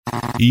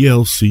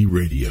ELC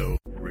Radio.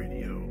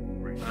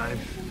 I've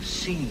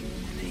seen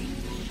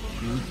things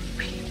you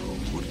people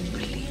wouldn't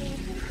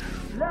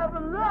believe.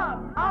 Level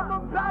up, I'm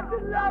about to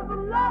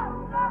level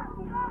up.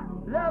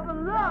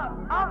 Level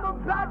up, I'm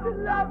about to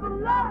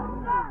level up.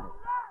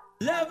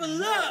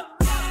 Level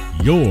up.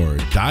 You're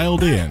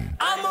dialed in.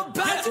 I'm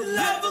about to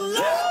level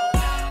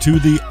up. To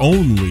the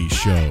only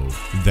show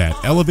that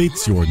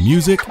elevates your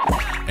music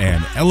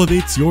and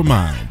elevates your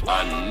mind.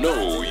 I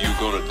know you're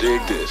gonna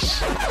dig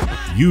this.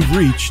 You've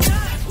reached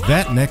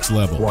that next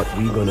level. What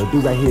we gonna do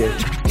right here?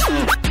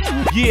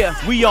 Yeah,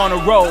 we on a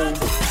roll.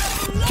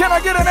 Can I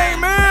get an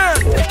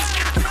amen?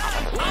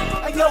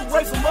 Hey, yo,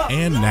 raise them up.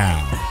 And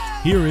now,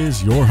 here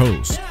is your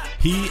host,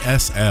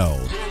 PSL.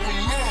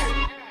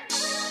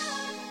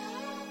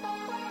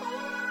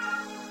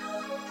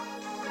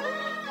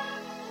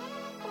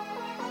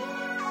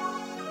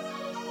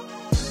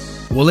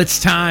 Well, it's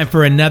time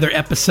for another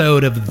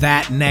episode of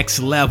That Next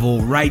Level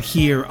right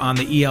here on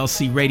the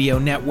ELC Radio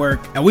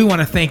Network. And we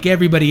want to thank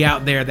everybody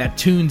out there that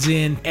tunes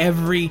in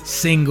every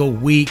single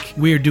week.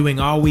 We're doing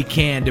all we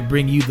can to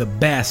bring you the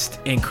best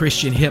in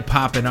Christian hip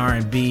hop and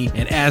R&B.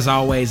 And as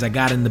always, I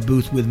got in the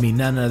booth with me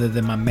none other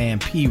than my man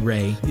P.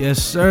 Ray.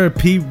 Yes, sir.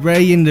 P.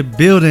 Ray in the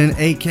building,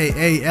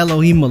 aka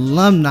Elohim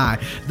alumni,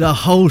 the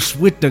host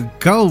with the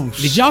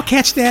ghost. Did y'all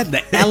catch that?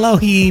 The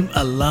Elohim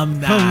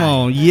alumni. Come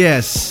on,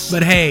 yes.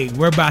 But hey,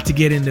 we're about to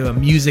get into a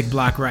music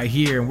block right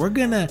here, and we're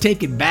gonna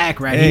take it back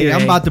right here.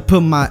 I'm about to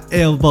put my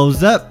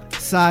elbows up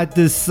side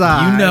to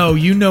side.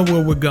 You know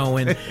where we're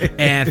going.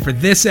 And for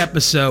this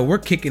episode, we're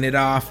kicking it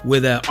off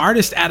with an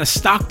artist out of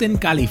Stockton,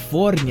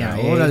 California.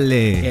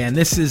 Orale. And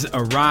this is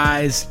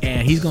Arise,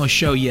 and he's gonna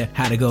show you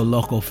how to go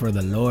local for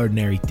the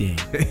ordinary thing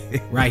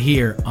right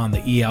here on the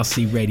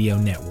ELC Radio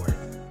Network.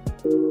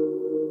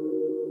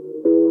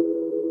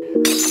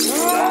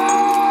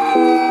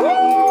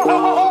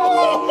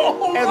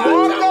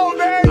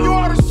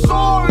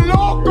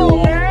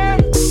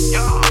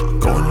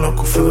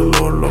 For the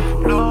Lord,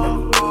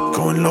 loco.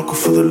 Going loco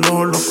for the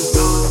Lord,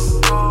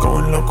 loco.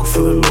 Going loco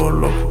for the Lord,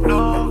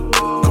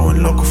 loco.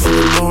 Going loco for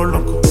the Lord,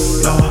 loco.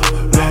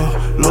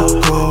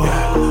 Loco.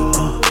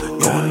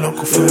 Going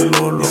loco for the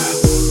Lord, loco.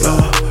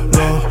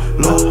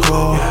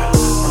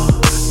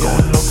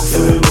 Going loco for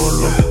the Lord,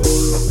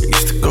 loco.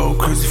 Used to go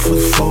crazy for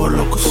the four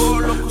locos.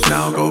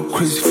 Now I go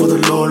crazy for the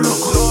Lord,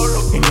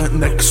 loco. Ain't nothing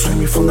that can swing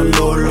me from the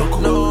Lord,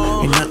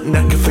 loco. Ain't nothing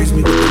that can face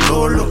me with the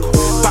Lord, loco.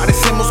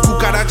 Parecemos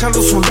cucarachas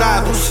los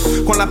soldados.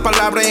 Con la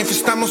palabra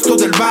infestamos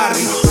todo el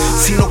barrio.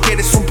 Si no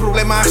quieres un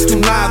problema, hazte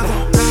un lado.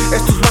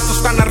 Estos vatos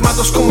están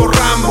armados como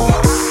Rambo.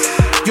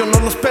 Yo no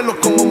los pelo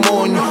como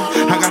moño.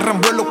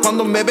 Agarran vuelo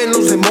cuando me ven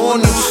los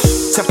demonios.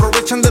 Se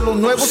aprovechan de los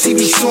nuevos y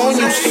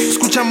bisoños.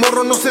 Escucha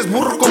morro, no seas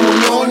burro como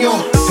ñoño.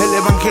 El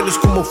evangelio es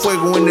como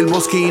fuego en el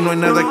bosque y no hay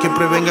nada que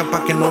prevenga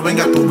pa' que no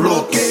venga tu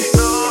bloque.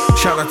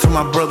 Shout out to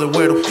my brother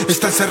Güero.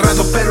 Está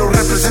encerrado pero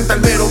representa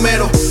el mero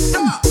mero.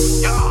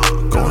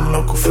 Going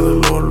loco for the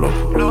Lord,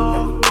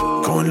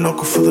 loco. Going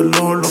loco for the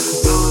Lord,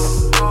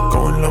 loco.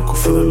 Going loco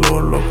for the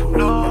Lord,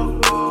 loco.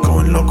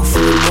 Going loco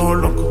for the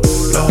Lord, loco.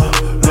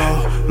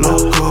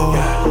 Loco.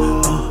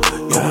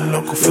 Going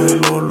loco for the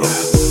Lord, loco.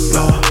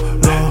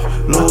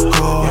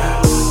 Loco.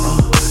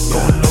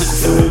 Going loco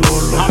for the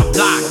Lord, loco. On the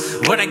block,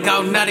 where they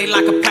go nutty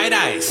like a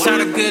payday. Shout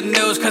the good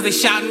news cause they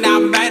shouting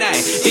out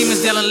Mayday.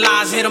 Demons dealing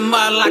lies, hit them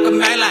up like a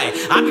melee.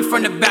 I be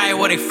from the Bay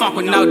where they funk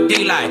with no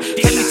delay.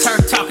 Hit me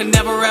turf talking,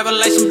 never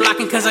revelation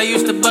blocking. Cause I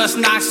used to bust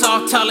knocks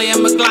off Tully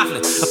and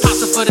McLaughlin.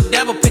 Apostle for the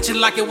devil, pitching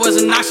like it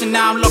was an auction.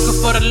 Now I'm looking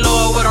for the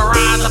Lord with a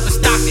rise up in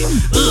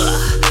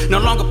Stockton. No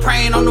longer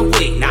praying on the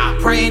weak, now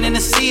praying in the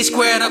sea,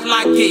 squared up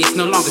like geese.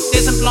 No longer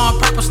this'n blowing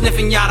purple,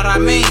 sniffing yada I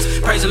mean.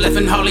 Praise and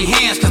lifting holy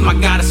hands, cause my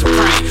God is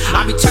supreme.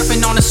 I be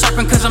turfing on the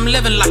serpent, cause I'm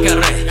living like a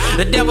rey.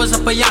 The devil's a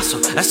payaso,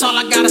 that's all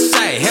I gotta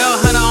say. Hell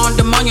hunter on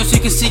demonios, you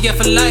can see it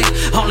fillet.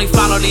 Only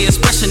follow the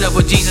expression of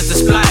what Jesus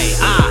displayed.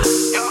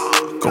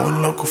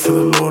 Going loco for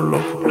the Lord,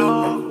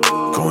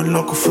 loco. Going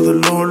loco for the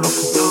Lord,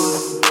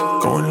 loco.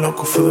 Going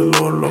loco for the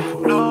Lord,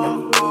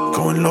 loco.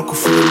 Going loco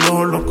for the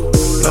Lord, loco.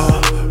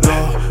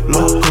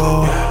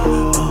 Loco.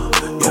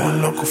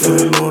 Going loco for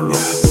the Lord, loco.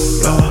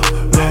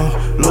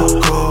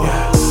 Loco.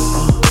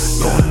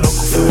 Going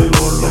loco for the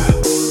Lord, loco.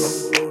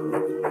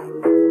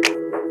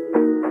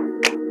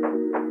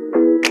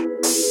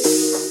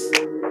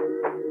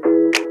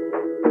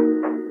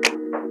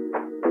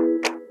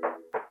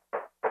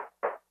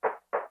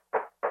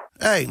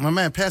 Hey, my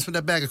man, pass me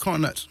that bag of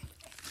corn nuts.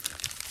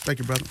 Thank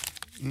you, brother.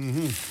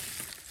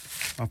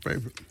 My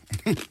favorite.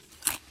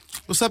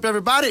 What's up,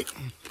 everybody?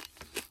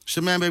 It's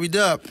your man, Baby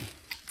Dub.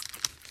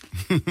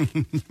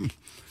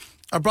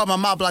 I brought my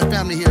Mob Black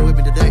family here with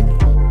me today.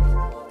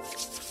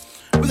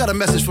 We got a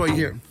message for you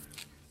here.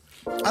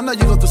 I know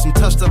you go through some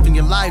tough stuff in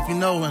your life, you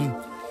know, and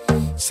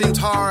it seems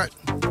hard,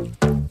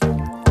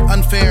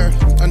 unfair,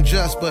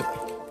 unjust, but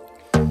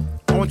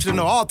I want you to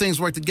know all things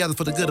work together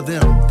for the good of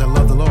them that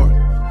love the Lord.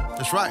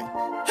 That's right.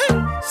 Hey,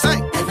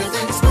 say.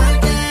 Everything's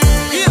working.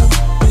 Yeah.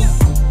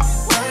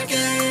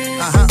 Working.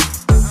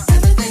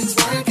 Everything's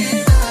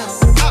working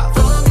out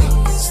for me.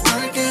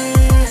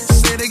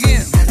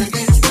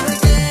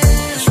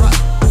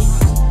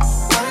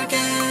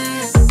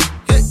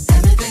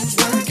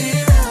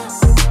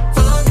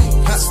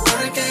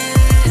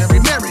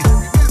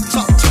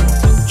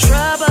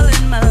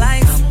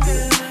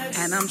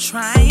 I'm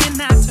trying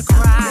not to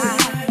cry.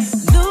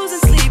 Losing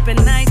sleep at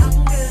night,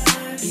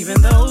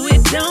 even though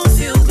it don't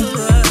feel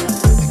good.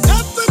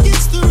 Up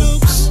against the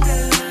ropes,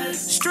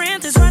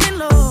 strength is running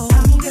low.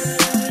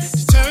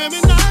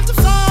 determined not to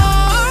fall.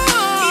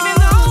 Even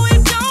though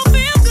it don't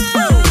feel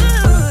good.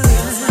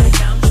 Feels like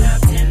I'm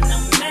trapped in the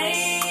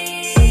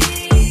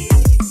maze.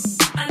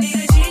 I need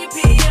a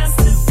GPS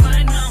to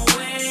find my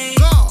way.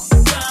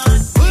 God,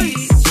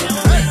 please show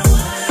me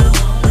what I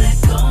won't let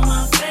go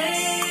my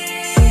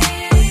faith.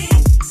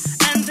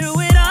 And through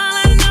it all,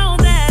 I know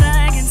that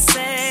I can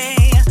say.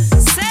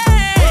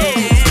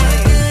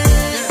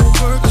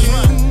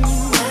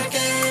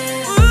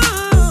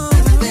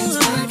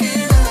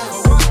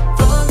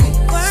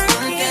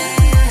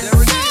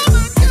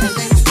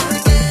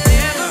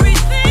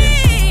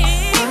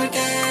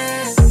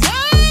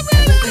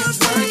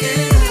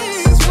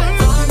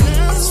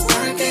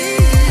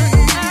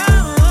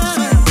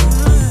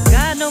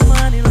 Got no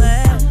money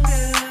left,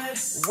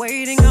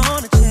 waiting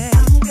on a check.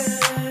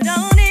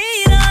 Don't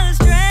need all the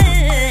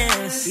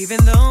stress,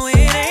 even though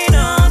it ain't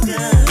all good.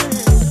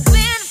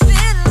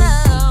 Been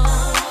low,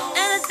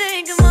 and I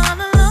think I'm all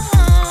alone.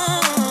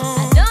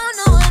 I don't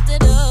know what to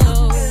do,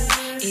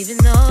 even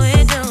though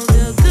it don't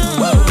feel good.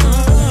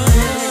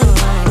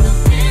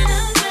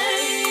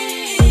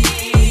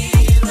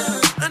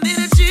 I need a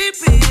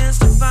GPS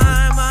to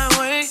find my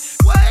way.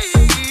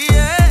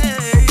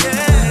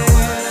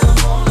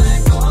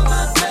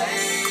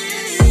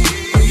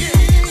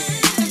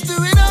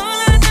 Through it all,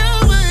 I know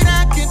what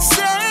I can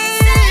say.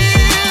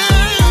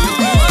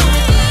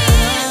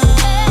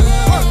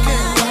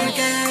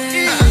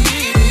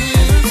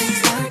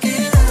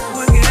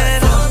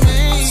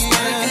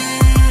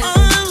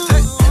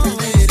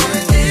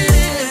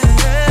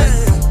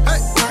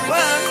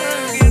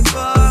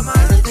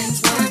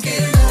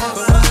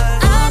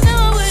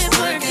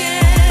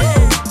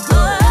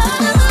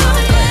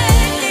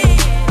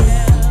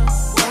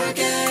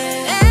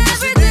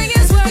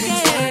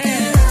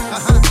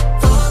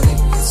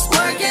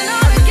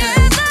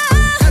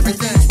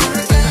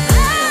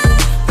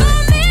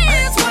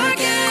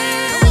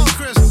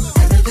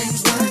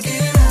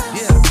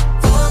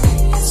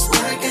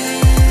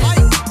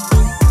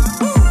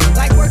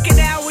 Like working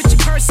out with your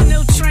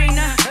personal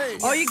trainer.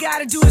 All you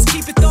gotta do is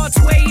keep your thoughts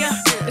way up.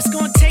 It's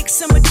gonna take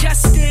some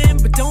adjusting,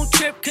 but don't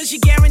trip, cause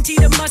you're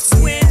guaranteed a must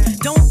win.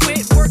 Don't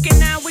quit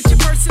working out with your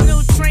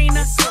personal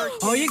trainer.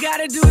 All you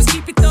gotta do is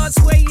keep your thoughts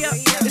way up.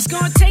 It's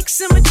gonna take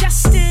some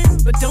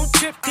adjusting, but don't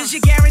trip, cause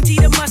you're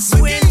guaranteed a must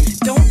win.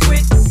 Don't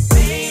quit.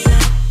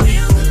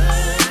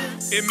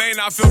 It may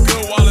not feel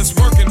good while it's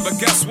working, but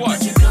guess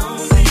what?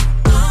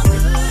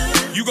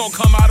 You gon'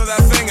 come out of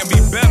that thing and be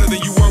better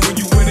than you were when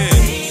you went in.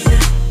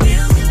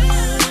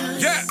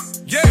 Yeah,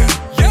 yeah,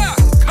 yeah,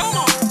 come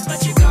on.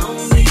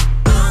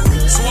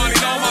 So I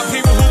need all my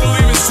people who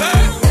believe it's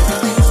sad.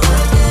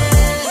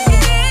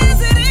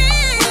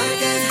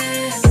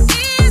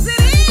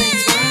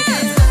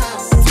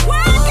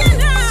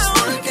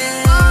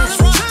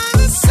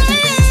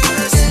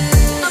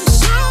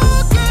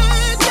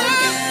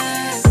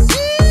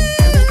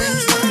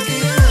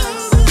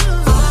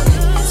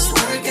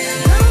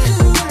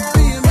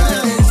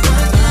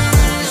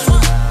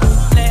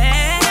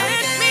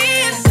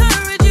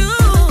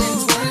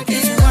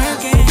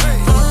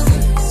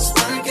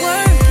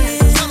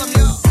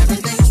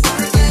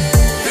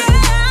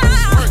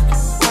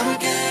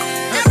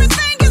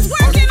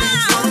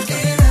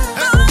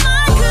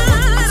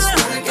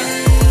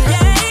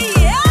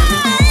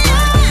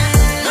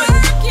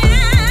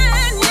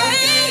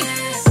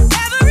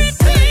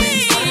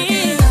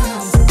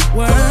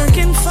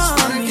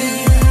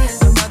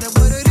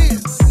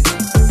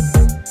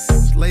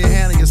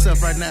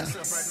 Right now.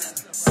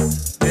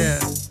 Yeah.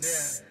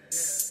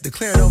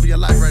 Declare it over your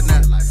life right now.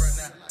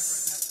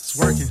 It's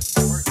working.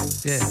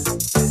 Yeah.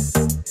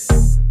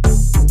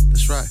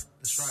 That's right.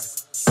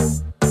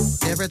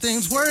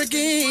 Everything's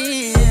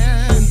working.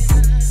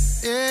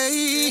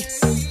 Hey.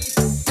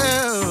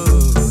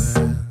 Oh.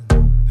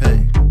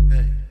 Hey.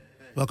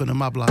 Welcome to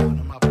my block.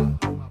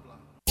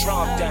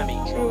 Drop dummy.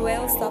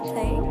 Ruel, stop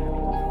playing.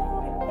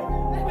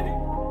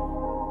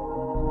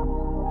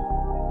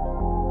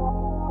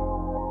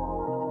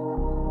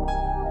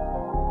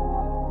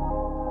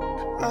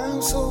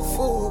 I'm so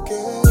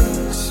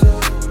focused.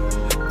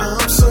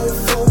 I'm so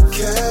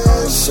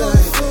focused.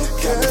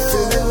 Got me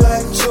feeling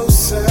like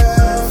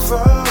Joseph. Boy,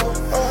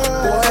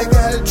 I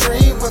got a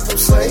dream with some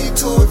slave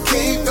to a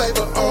king,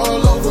 baby,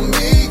 all over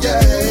me,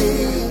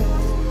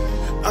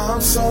 yeah.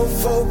 I'm so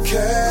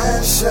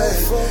focused.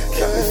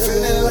 Got me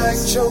feeling like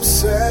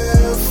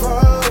Joseph.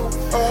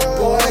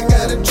 Boy, I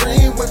got a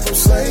dream with some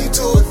slave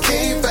to a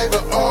king, baby,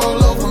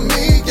 all over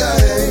me,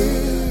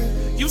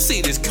 yeah. You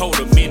see this coat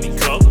of mini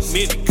cup,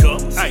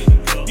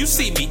 ayy. You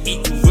see me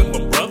eating with my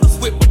brothers,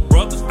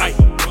 ayy.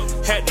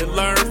 Had to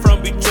learn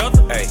from each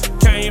other, ayy.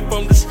 Came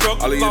from the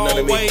struggle,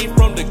 long way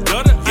from the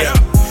gutter, yeah.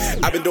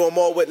 I've been doing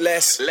more with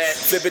less.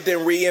 Flip it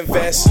then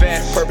reinvest.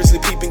 Purposely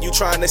peeping you,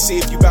 trying to see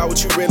if you got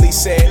what you really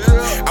said.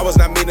 I was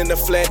not meaning to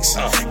flex.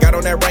 Got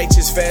on that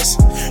righteous vest.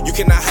 You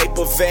cannot hype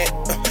a vet.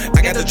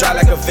 I got to dry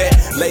like a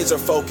vet. Laser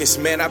focus,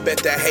 man. I bet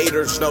that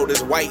haters know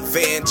this white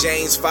van.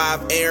 James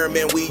 5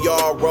 Airmen, we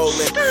all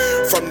rolling.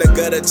 From the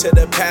gutter to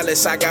the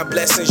palace, I got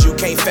blessings you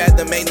can't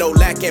fathom. Ain't no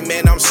lacking,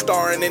 man. I'm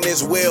starring in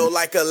this wheel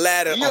like a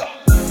ladder.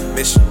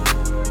 Mission.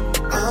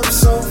 I'm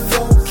so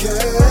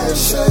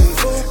focused,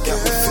 got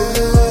me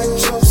feeling like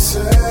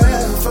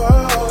Joseph. Boy,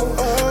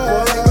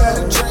 I got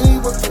a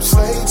dream with from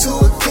slave to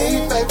a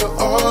king, favor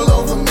all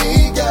over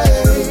me,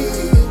 yeah.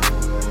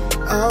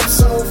 I'm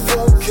so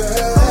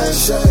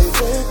focused, got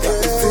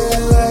me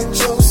feeling like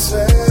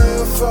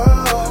Joseph. Boy,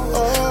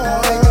 I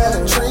got a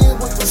dream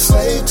with from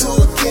slave to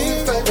a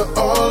king, favor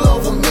all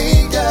over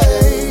me,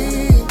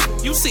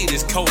 yeah. You see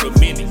this coat of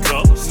mini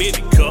cups,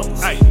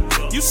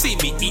 ayy. You see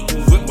me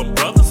eating with my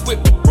brothers,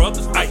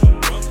 ayy.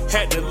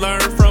 Had to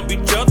learn from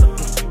each other.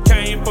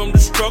 Came from the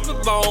struggle,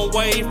 long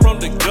way from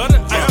the gutter,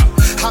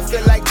 ayy. I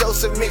feel like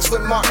Joseph mixed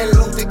with Martin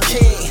Luther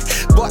King.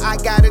 Boy, I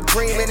got a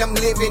dream and I'm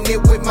living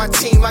it with my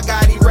team. I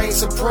got he reigns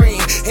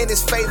supreme and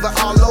his favor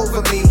all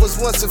over me. Was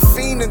once a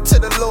fiend until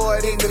the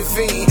Lord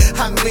intervened.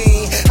 I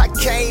mean, I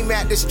came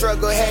at the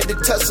struggle, had to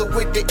tussle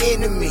with the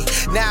enemy.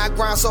 Now I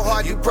grind so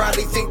hard you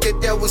probably think that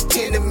there was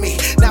 10 of me.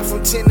 Not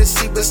from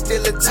Tennessee but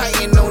still a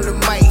titan on the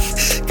mic.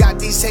 Got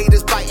these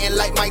haters biting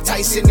like Mike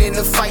Tyson in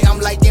a fight.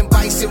 I'm like in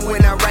Bison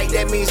when I write,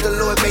 that means the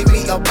Lord made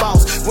me a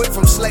boss. Went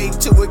from slave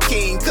to a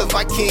king, cause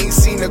my king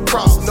seen a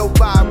cross. No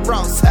Bob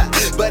Ross,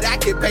 but I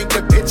can paint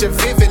the picture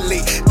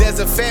vividly. There's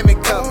a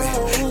famine coming,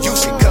 you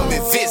should come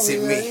and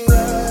visit me.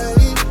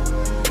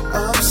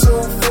 I'm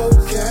so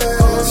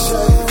focused,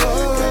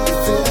 got me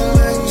feeling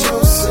like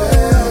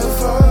Joseph.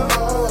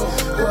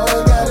 Boy,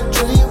 I got a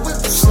dream with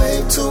from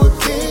slave to a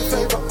king,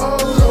 favor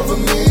all over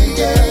me,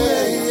 yeah.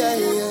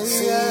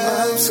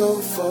 I'm so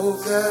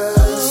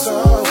focused,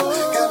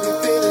 got me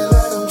feeling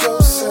like I'm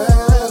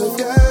Joseph,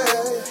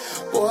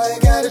 yeah. Boy, I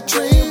got a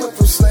dream with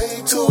from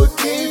slave to a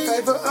king,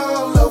 favor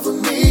all over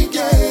me,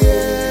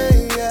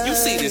 yeah. You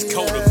see this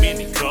coat of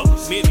mini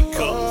cups,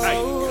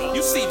 ayy.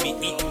 You see me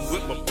eating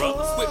with my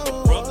brothers,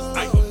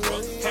 ayy.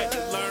 Had to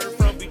learn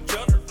from each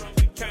other.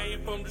 Came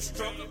from the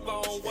struggle,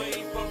 long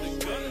way from the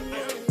gutter,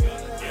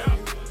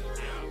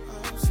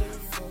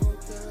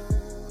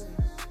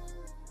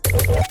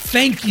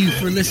 Thank you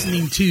for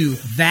listening to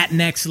That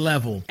Next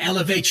Level.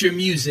 Elevate your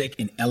music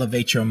and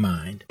elevate your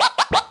mind.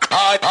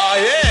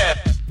 Yeah.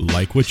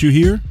 Like what you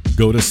hear?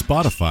 Go to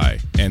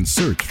Spotify and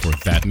search for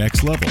That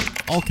Next Level,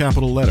 all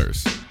capital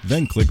letters.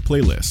 Then click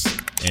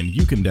Playlists, and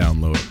you can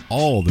download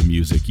all the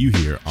music you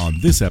hear on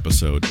this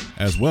episode,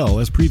 as well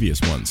as previous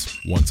ones.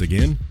 Once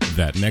again,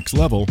 That Next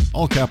Level,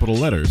 all capital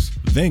letters.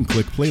 Then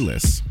click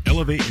Playlists.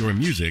 Elevate your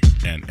music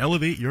and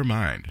elevate your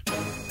mind.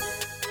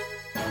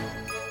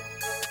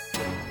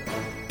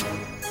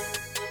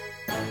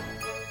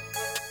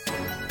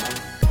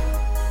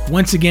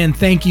 Once again,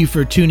 thank you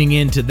for tuning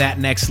in to That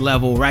Next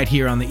Level right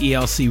here on the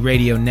ELC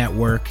Radio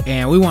Network.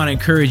 And we want to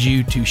encourage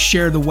you to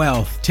share the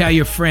wealth. Tell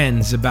your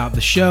friends about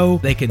the show.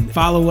 They can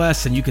follow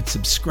us and you can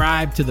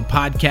subscribe to the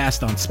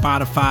podcast on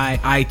Spotify,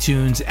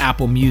 iTunes,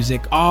 Apple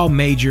Music, all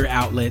major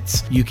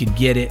outlets. You can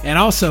get it. And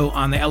also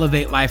on the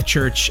Elevate Life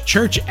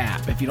Church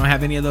app. If you don't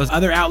have any of those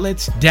other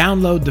outlets,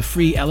 download the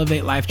free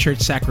Elevate Life Church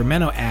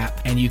Sacramento app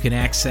and you can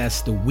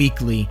access the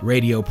weekly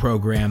radio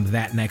program,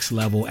 That Next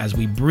Level, as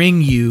we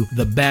bring you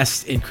the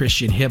best in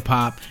Christian hip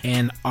hop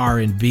and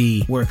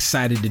R&B. We're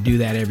excited to do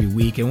that every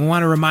week. And we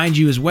want to remind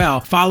you as well,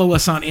 follow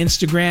us on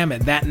Instagram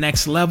at That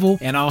Next Level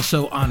and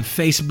also on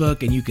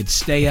Facebook, and you could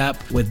stay up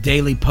with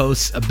daily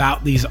posts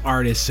about these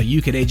artists so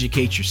you could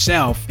educate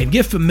yourself and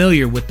get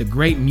familiar with the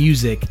great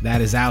music that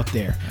is out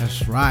there.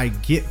 That's right.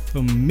 Get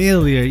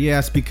familiar.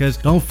 Yes, because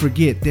don't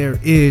forget there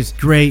is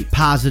great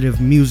positive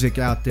music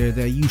out there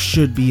that you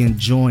should be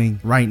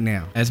enjoying right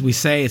now. As we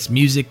say, it's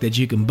music that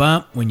you can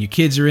bump when your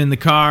kids are in the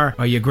car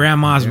or your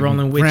grandma's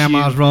rolling with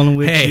Grandma's rolling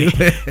with you.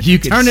 You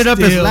can turn it up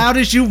as loud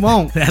as you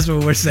want. That's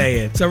what we're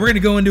saying. So we're going to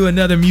go into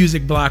another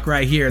music block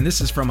right here. And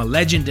this is from a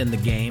legend in the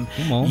game.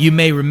 Come on. You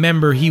may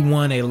remember he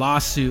won a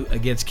lawsuit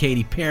against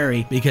Katy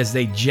Perry because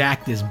they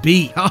jacked his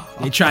beat.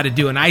 They tried to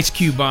do an Ice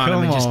Cube on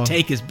him and just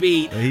take his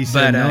beat. He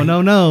said,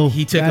 no.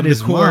 He took him to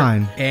court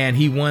and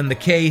he won the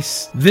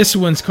case. This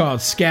one's called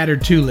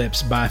Scattered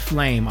Tulips by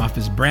Flame off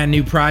his brand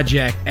new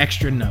project,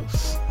 Extra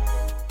Nos.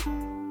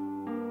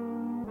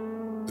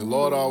 The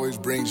Lord always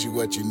brings you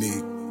what you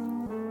need.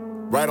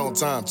 Right on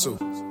time, too.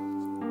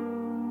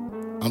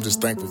 I'm just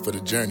thankful for the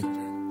journey.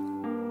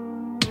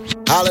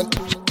 Holland.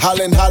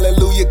 Hollering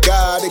hallelujah,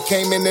 God, it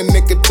came in the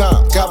nick of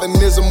time.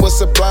 Calvinism was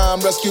sublime,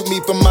 rescued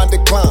me from my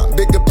decline.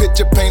 Bigger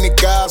picture painted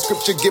God,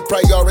 scripture get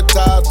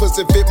prioritized.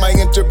 Pussy fit my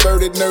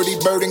introverted, nerdy,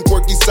 bird and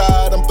quirky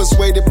side. I'm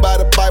persuaded by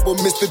the Bible,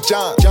 Mr.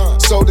 John.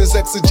 So does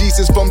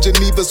exegesis from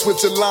Geneva,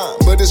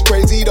 Switzerland. But it's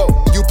crazy though,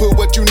 you put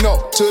what you know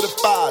to the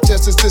fire.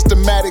 Testing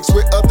systematics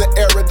with other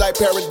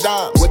erudite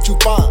paradigms. What you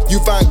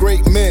find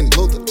great men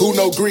who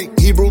know Greek,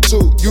 Hebrew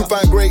too. You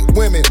find great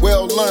women,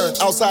 well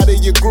learned, outside of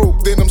your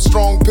group. Then them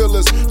strong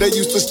pillars that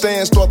used to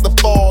stand start to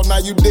fall. Now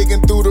you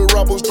digging through the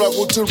rubble,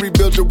 struggle to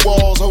rebuild your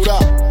walls. Hold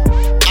up,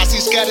 I see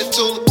scattered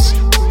tulips.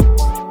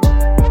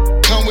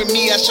 Come with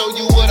me, I show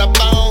you what I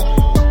found.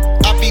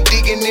 I be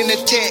digging in the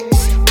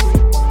text.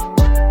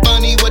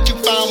 Funny what you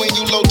find when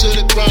you low to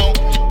the ground.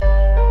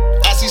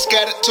 I see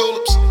scattered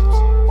tulips.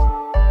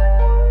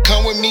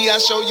 Come with me, I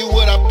show you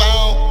what I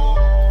found.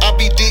 I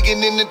be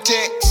digging in the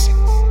text.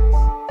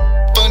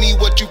 Funny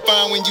what you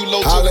find when you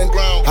low to the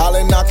ground.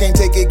 Hollin', I can't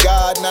take it,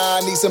 God, nah,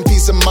 I need some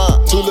peace of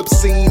mind. Tulip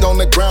seen on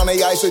the ground, they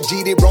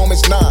eisegeted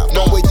Romans 9.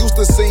 Know it used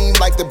to seem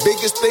like the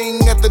biggest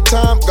thing at the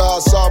time.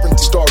 God's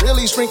sovereignty start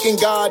really shrinking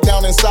God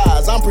down in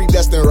size. I'm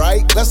predestined,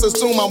 right? Let's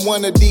assume I'm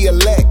one of the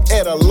elect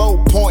at a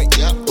low point.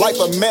 Life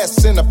a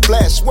mess in the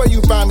flesh, where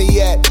you find me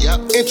at?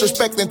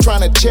 Introspecting,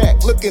 trying to check.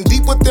 Looking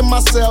deep within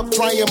myself,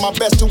 trying my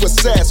best to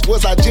assess.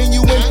 Was I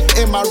genuine?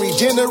 Am I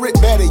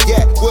regenerate? Better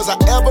yet, was I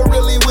ever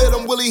really with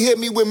him? Will he hit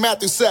me with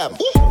Matthew 7?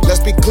 Let's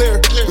be clear,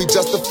 we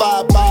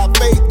justified by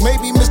faith.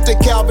 Maybe Mr.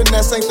 Calvin,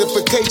 that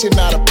sanctification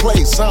out of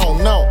place, I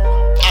don't know.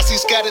 I see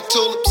scattered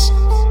tulips.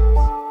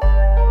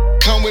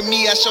 Come with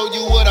me, I show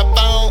you what I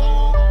found.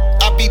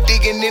 I be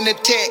digging in the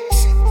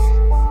text.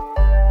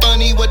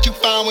 Funny what you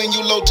find when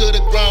you low to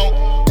the ground.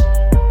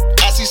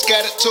 I see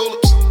scattered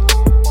tulips.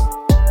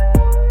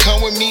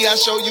 Come with me, I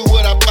show you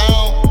what I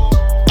found.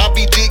 I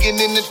be digging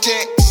in the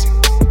text.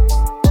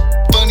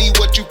 Funny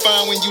what you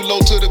find when you low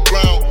to the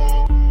ground.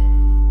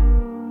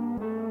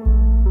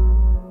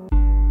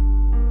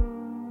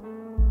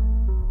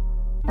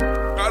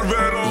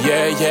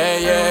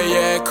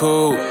 Yeah,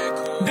 cool.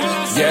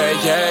 Yeah,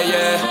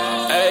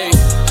 ayy.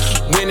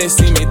 When they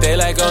see me, they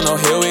like, oh no,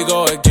 here we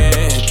go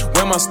again.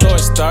 Where my story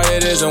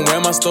started isn't where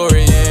my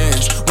story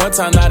ends. One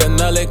time, not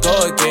another,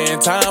 go again.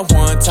 Time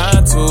one,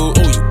 time two,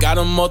 ooh, you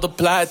gotta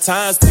multiply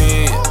times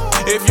 10.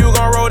 If you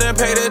gon' roll, then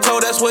pay the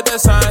toll, that's what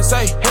that sign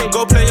say.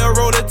 Go play a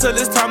role until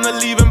it's time to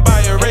leave and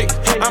buy a rate.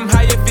 I'm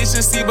high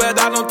efficiency, but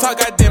I don't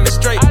talk, I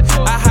demonstrate.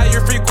 A higher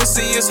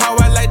frequency is how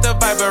I like to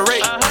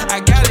vibrate.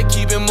 I gotta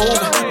keep it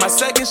moving. My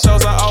second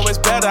shows are always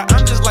better.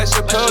 I'm just like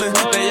Chappelle.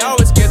 They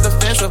always get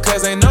defensive,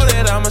 cause they know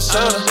that I'm a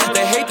shoulder.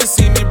 They hate to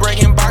see me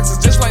breaking boxes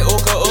just like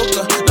Uka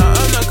Uka. Now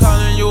I'm not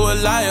calling you a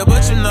liar,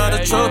 but you're not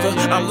a truther.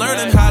 I'm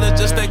learning how to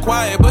just stay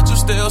quiet, but you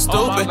still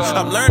stupid.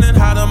 I'm learning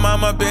how to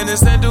mind my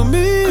business and do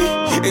me.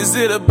 Is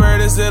it a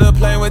bird, is it a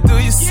plane, what do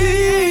you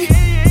see?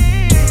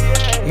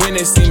 When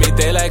they see me,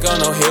 they like, oh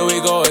no, here we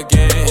go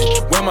again.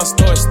 Where my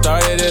story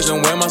started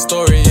isn't where my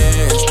story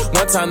ends.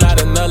 One time,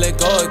 not another,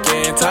 go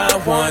again.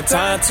 Time one,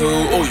 time two,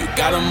 ooh, you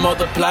gotta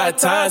multiply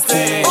times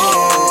 10.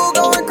 Ooh,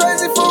 going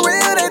crazy for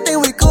real, they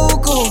think we cool.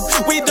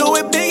 We do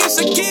it big as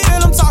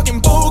Shaquille, I'm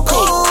talking buku.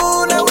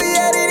 Ooh, now we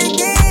at it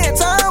again.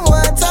 Time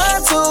one,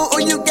 time two,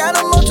 ooh, you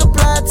gotta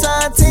multiply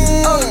time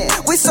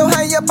 10. We so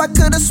high up, I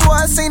could've swore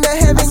I seen the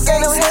heaven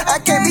gates. I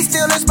can't be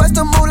still, it's supposed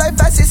to move like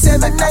 5, 6,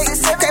 7, 8.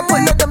 Can't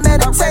put nothing to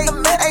meditate.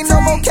 Ain't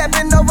no more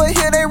capping over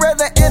here, they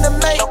rather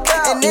animate.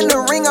 And in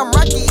the ring, I'm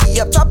Rocky.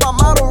 Up top, I'm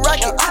auto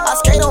rocket. I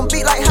skate on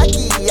beat like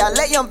hockey. I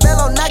let young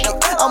Bello knock it.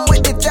 I'm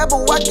with the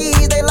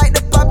Jabberwocky. They like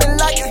to pop and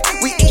lock it.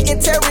 We eating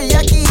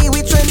teriyaki.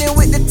 We trending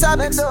with the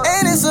topics.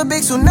 And it's a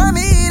big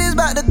tsunami. It's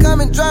about to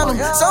come and drown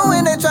them. So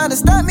when they try to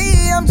stop me,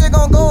 I'm just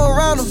gonna go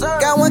around them.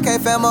 Got 1K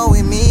famo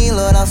with me.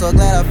 Lord, I'm so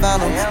glad I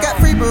found them.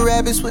 Got free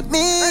rabbits with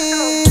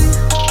me.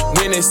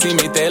 When they see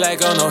me, they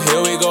like, oh no,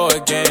 here we go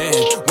again.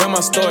 Where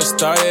my story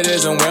started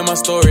isn't where my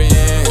story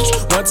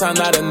ends. One time,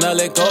 not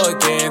another, go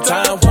again.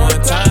 Time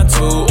one, time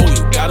two, ooh,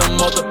 you gotta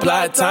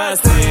multiply times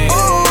 10.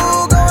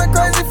 Ooh, going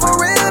crazy for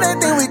real, they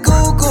think we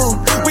cool.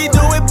 We do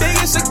it big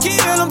as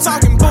Shaquille, I'm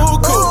talking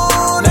buku.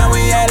 Ooh, now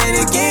we at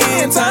it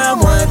again. Time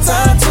one,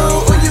 time two,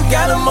 ooh, you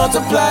gotta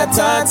multiply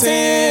times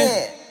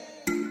 10.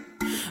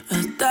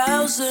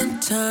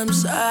 1,000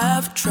 times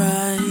I've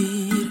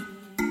tried,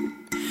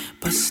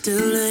 but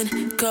still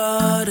ain't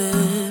got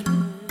it.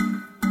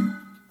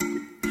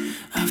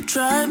 I've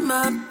tried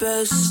my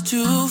best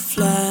to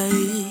fly,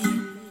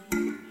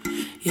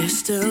 yeah,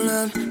 still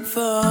I'm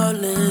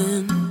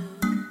falling.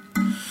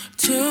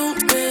 Too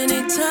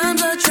many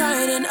times I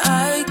tried and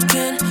I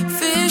can't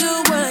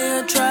figure why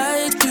I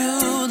tried to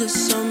do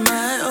this on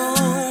my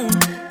own.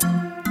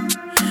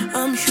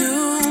 I'm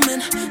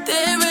human,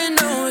 there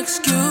ain't no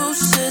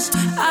excuses.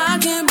 I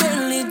can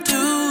barely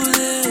do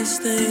this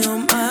thing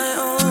on my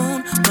own.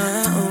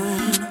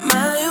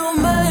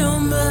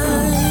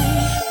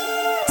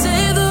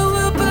 Take the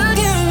world but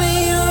give me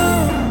you.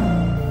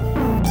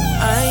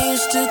 I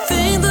used to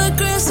think the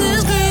grass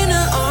is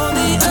greener on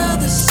the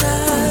other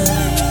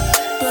side,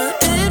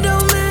 but it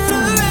don't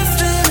matter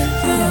if it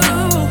ain't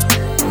you.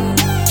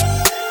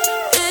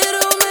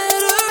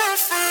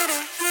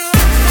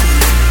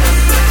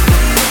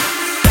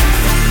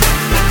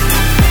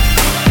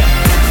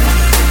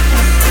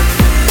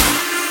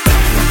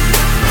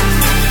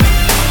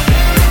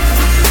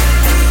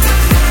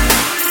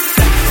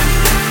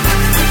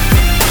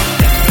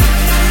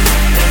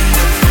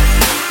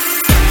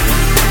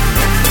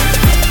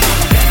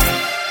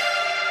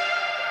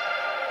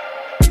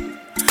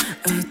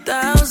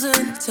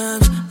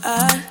 times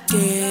I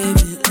gave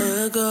it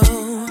a go,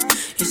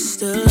 yet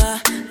still I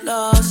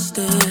lost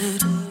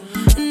it.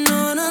 And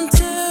not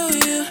until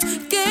you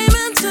came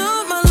into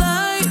my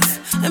life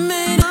and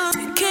made up,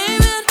 you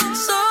came and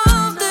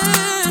solved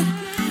it.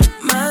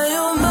 My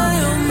oh my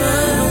oh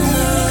my oh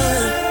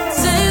my.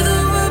 Say the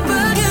word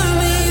but give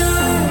me you,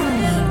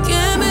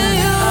 give me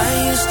you. I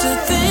used to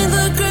think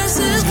the grass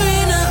is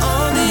greener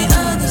on the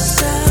other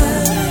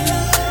side,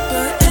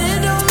 but it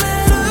don't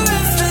matter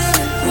if it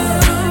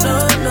no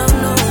no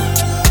no.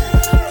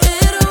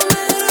 It don't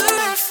matter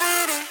if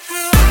it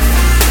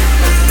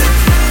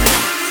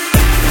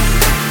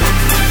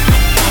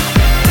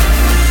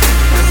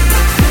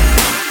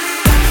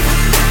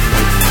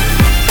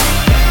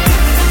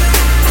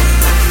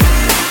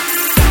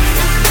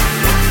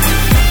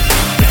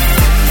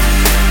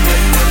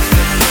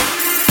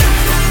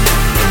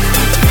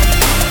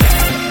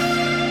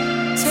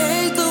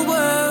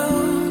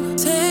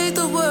take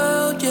the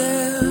world,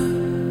 yeah.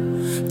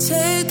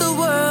 Take the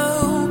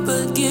world,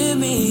 but give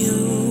me you.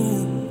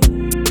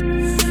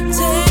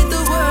 Take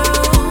the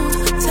world,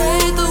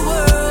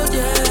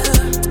 yeah.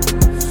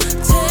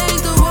 Take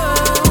the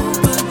world,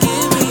 but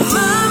give me you.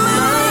 My,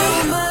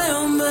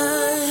 oh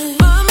my,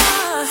 mama.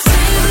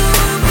 Take the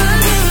world, but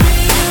give me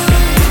you.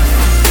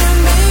 Give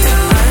me you.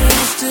 I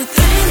used to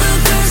think the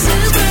grass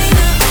is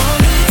greener on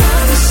the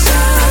other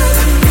side,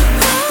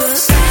 but it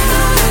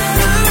don't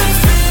matter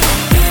if it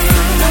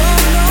no, no,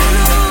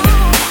 no.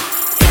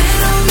 It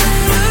don't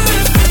matter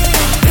if it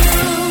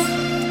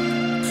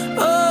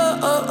oh,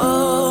 oh,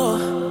 oh.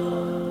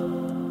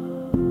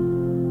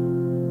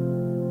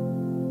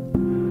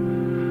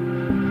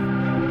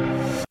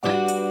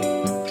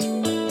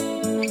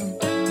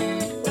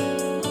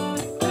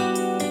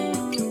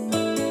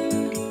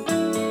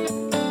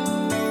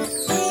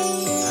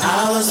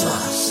 I was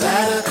lost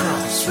at a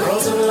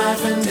crossroads of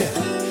life and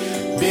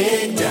death.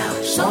 Big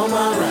doubts on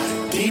my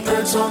right, deep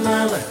hurts on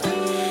my left.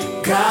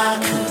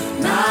 God could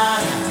not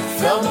have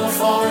felt more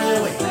far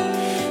away.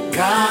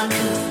 God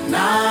could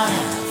not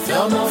have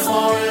felt more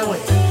far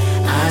away.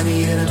 I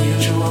needed a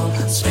mutual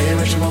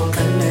spiritual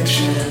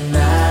connection.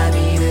 I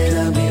needed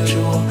a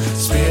mutual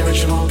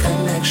spiritual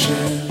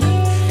connection.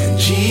 And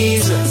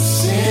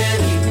Jesus, in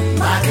you,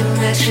 my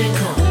connection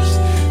comes.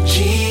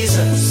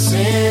 Jesus,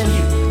 in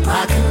you,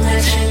 my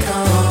connection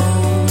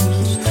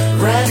comes.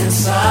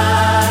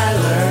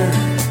 Reconciler,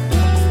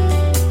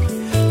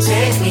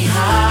 take me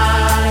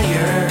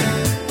higher.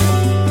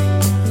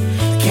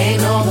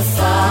 Can't know the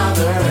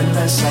Father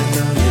unless I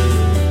know you.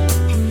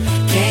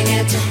 Can't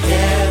get to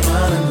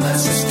heaven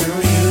unless it's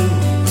through you.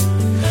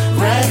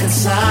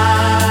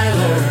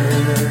 Reconciler,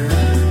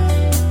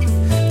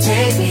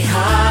 take me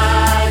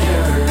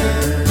higher.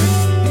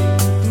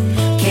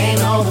 Can't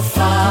know the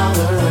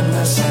Father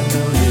unless I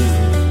know you.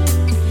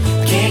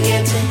 Can't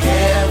get to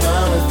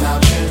heaven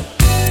without you.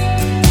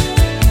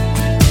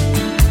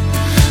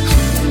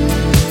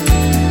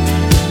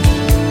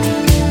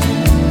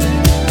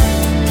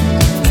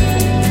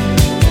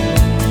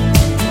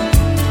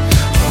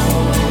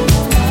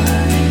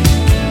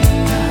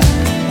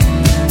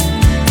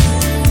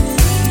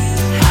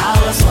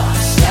 I was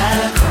lost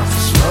at a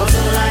crossroads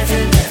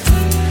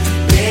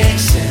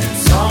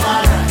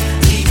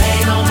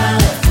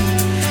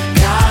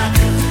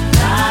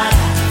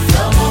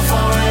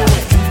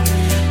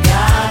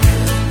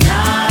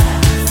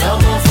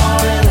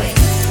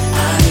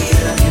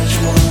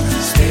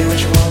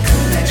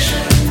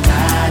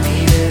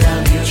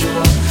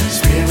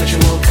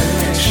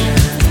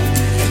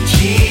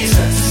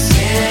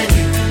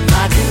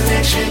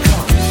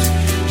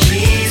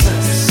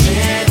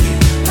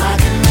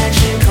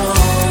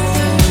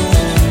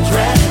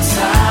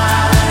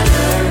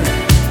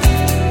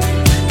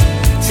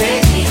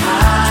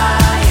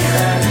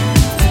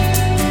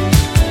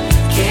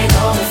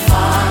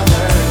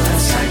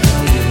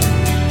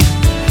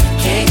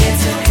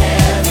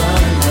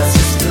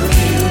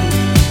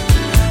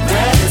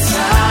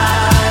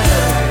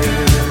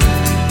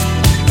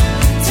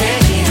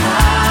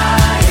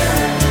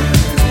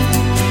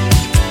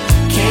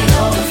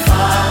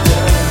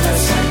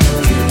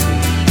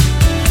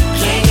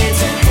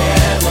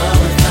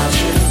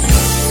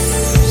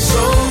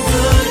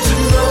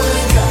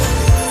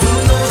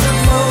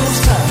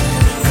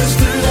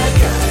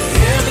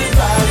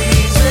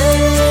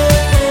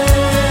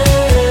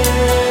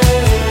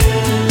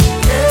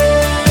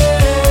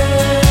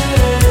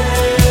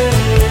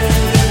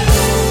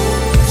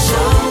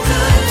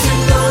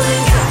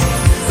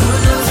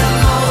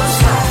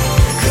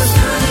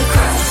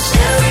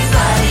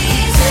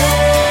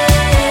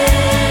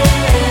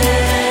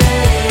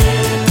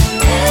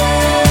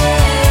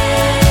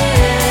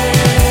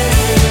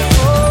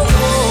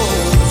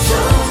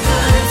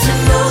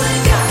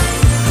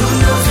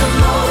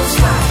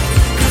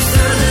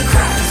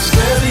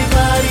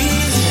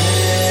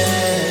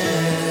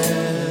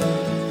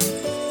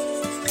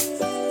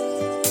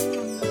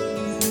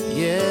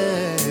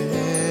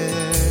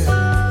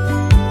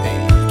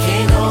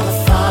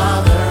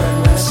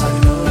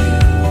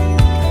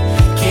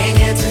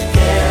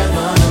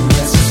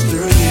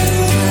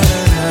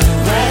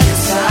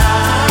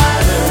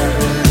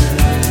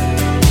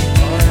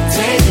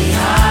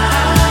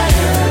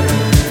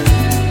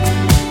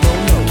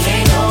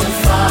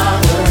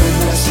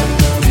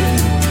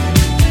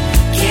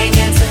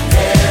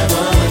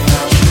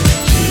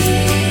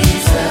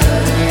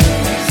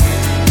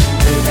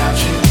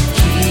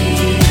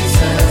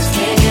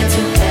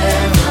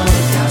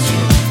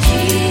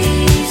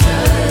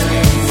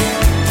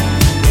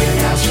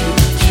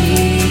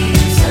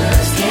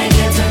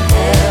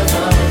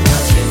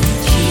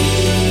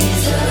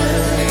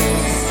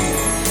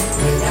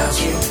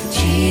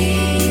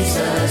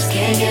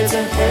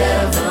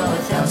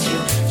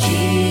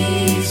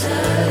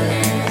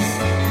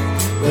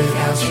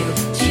without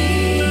you.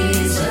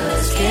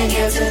 Jesus, can't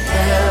get to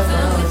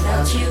heaven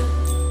without you.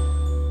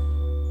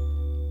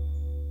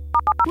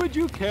 Would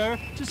you care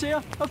to say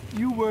a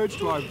few words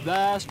to our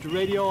vast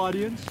radio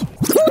audience?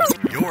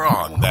 You're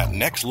on That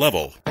Next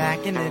Level.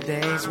 Back in the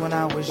days when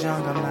I was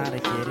young, I'm not a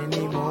kid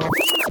anymore.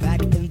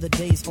 Back in the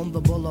days on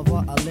the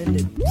boulevard, I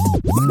landed.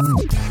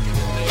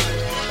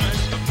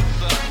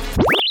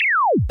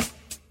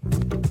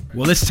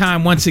 Well, it's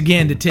time once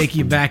again to take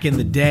you back in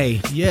the day.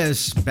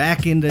 Yes,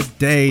 back in the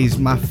days,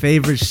 my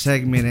favorite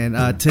segment.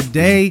 And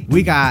today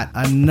we got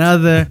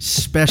another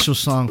special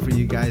song for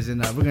you guys.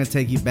 And we're going to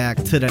take you back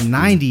to the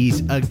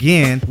 90s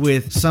again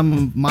with some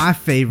of my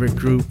favorite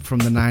group from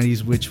the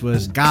 90s, which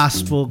was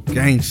Gospel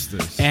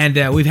Gangsters.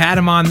 And we've had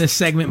them on this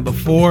segment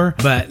before,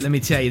 but let me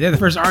tell you, they're the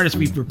first artist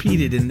we've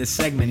repeated in this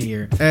segment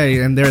here. Hey,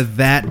 and they're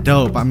that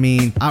dope. I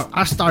mean,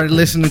 I started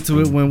listening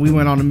to it when we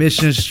went on a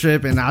missions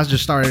trip, and I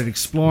just started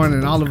exploring,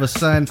 and all of a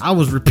sudden I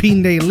was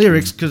repeating their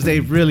lyrics because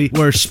they really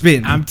were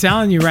spitting. I'm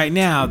telling you right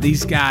now,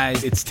 these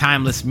guys, it's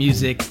timeless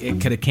music.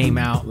 It could have came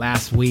out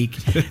last week.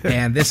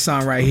 And this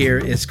song right here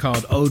is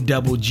called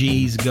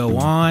OGG's Go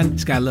On.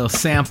 It's got a little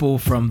sample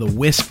from the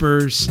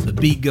Whispers. The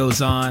beat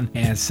goes on,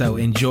 and so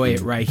enjoy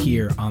it right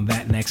here on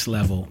That Next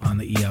Level on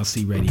the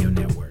ELC Radio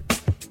Network.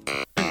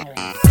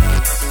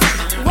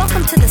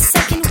 Welcome to the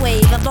second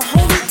wave of the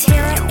Holy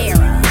Terror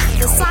era.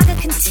 The saga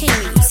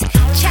continues.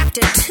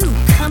 Chapter 2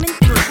 coming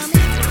through.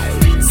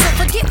 So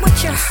forget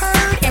what you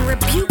heard and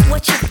rebuke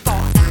what you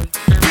thought.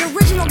 The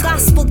original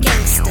Gospel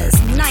Gangsters,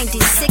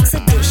 96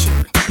 edition.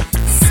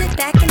 Sit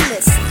back and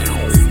listen.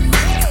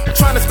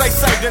 Trying to stay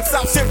safe in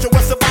South Central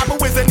where survival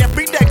is an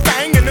everyday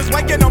thing, and it's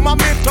weighing on my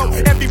mental.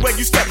 Everywhere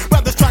you step,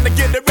 brothers trying to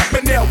get it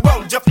rapping there.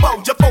 Road your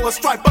foe, a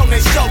stripe on their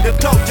shoulder.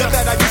 Told you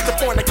that I used to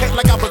fornicate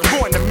like I was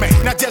born to make.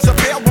 Now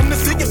Jezebel wanna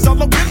see you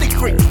solo really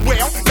creep.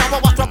 Well, now I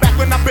watch my back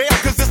when I bail,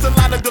 cause it's a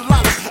lot of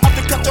Delilahs. I have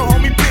to cut your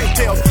homie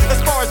pigtails.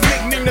 As far as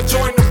nickname to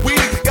join the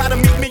weed, gotta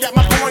meet me at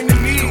my point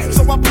of need.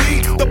 So I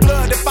bleed the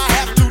blood if I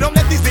have to. Don't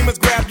let these demons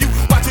grab you.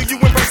 Watch till you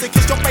embrace it,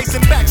 kiss your face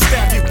and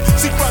backstab you.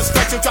 See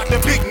frustration try to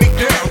beat me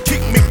down,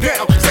 kick me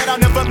down. Said I'll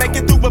never make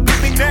it through, but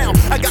beat me down.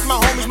 I got my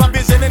homies, my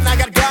vision, and I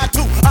got God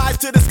too. Eyes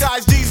to the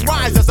skies, G's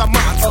rise as I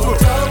march through.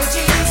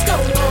 OG's go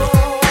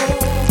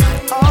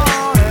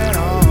on.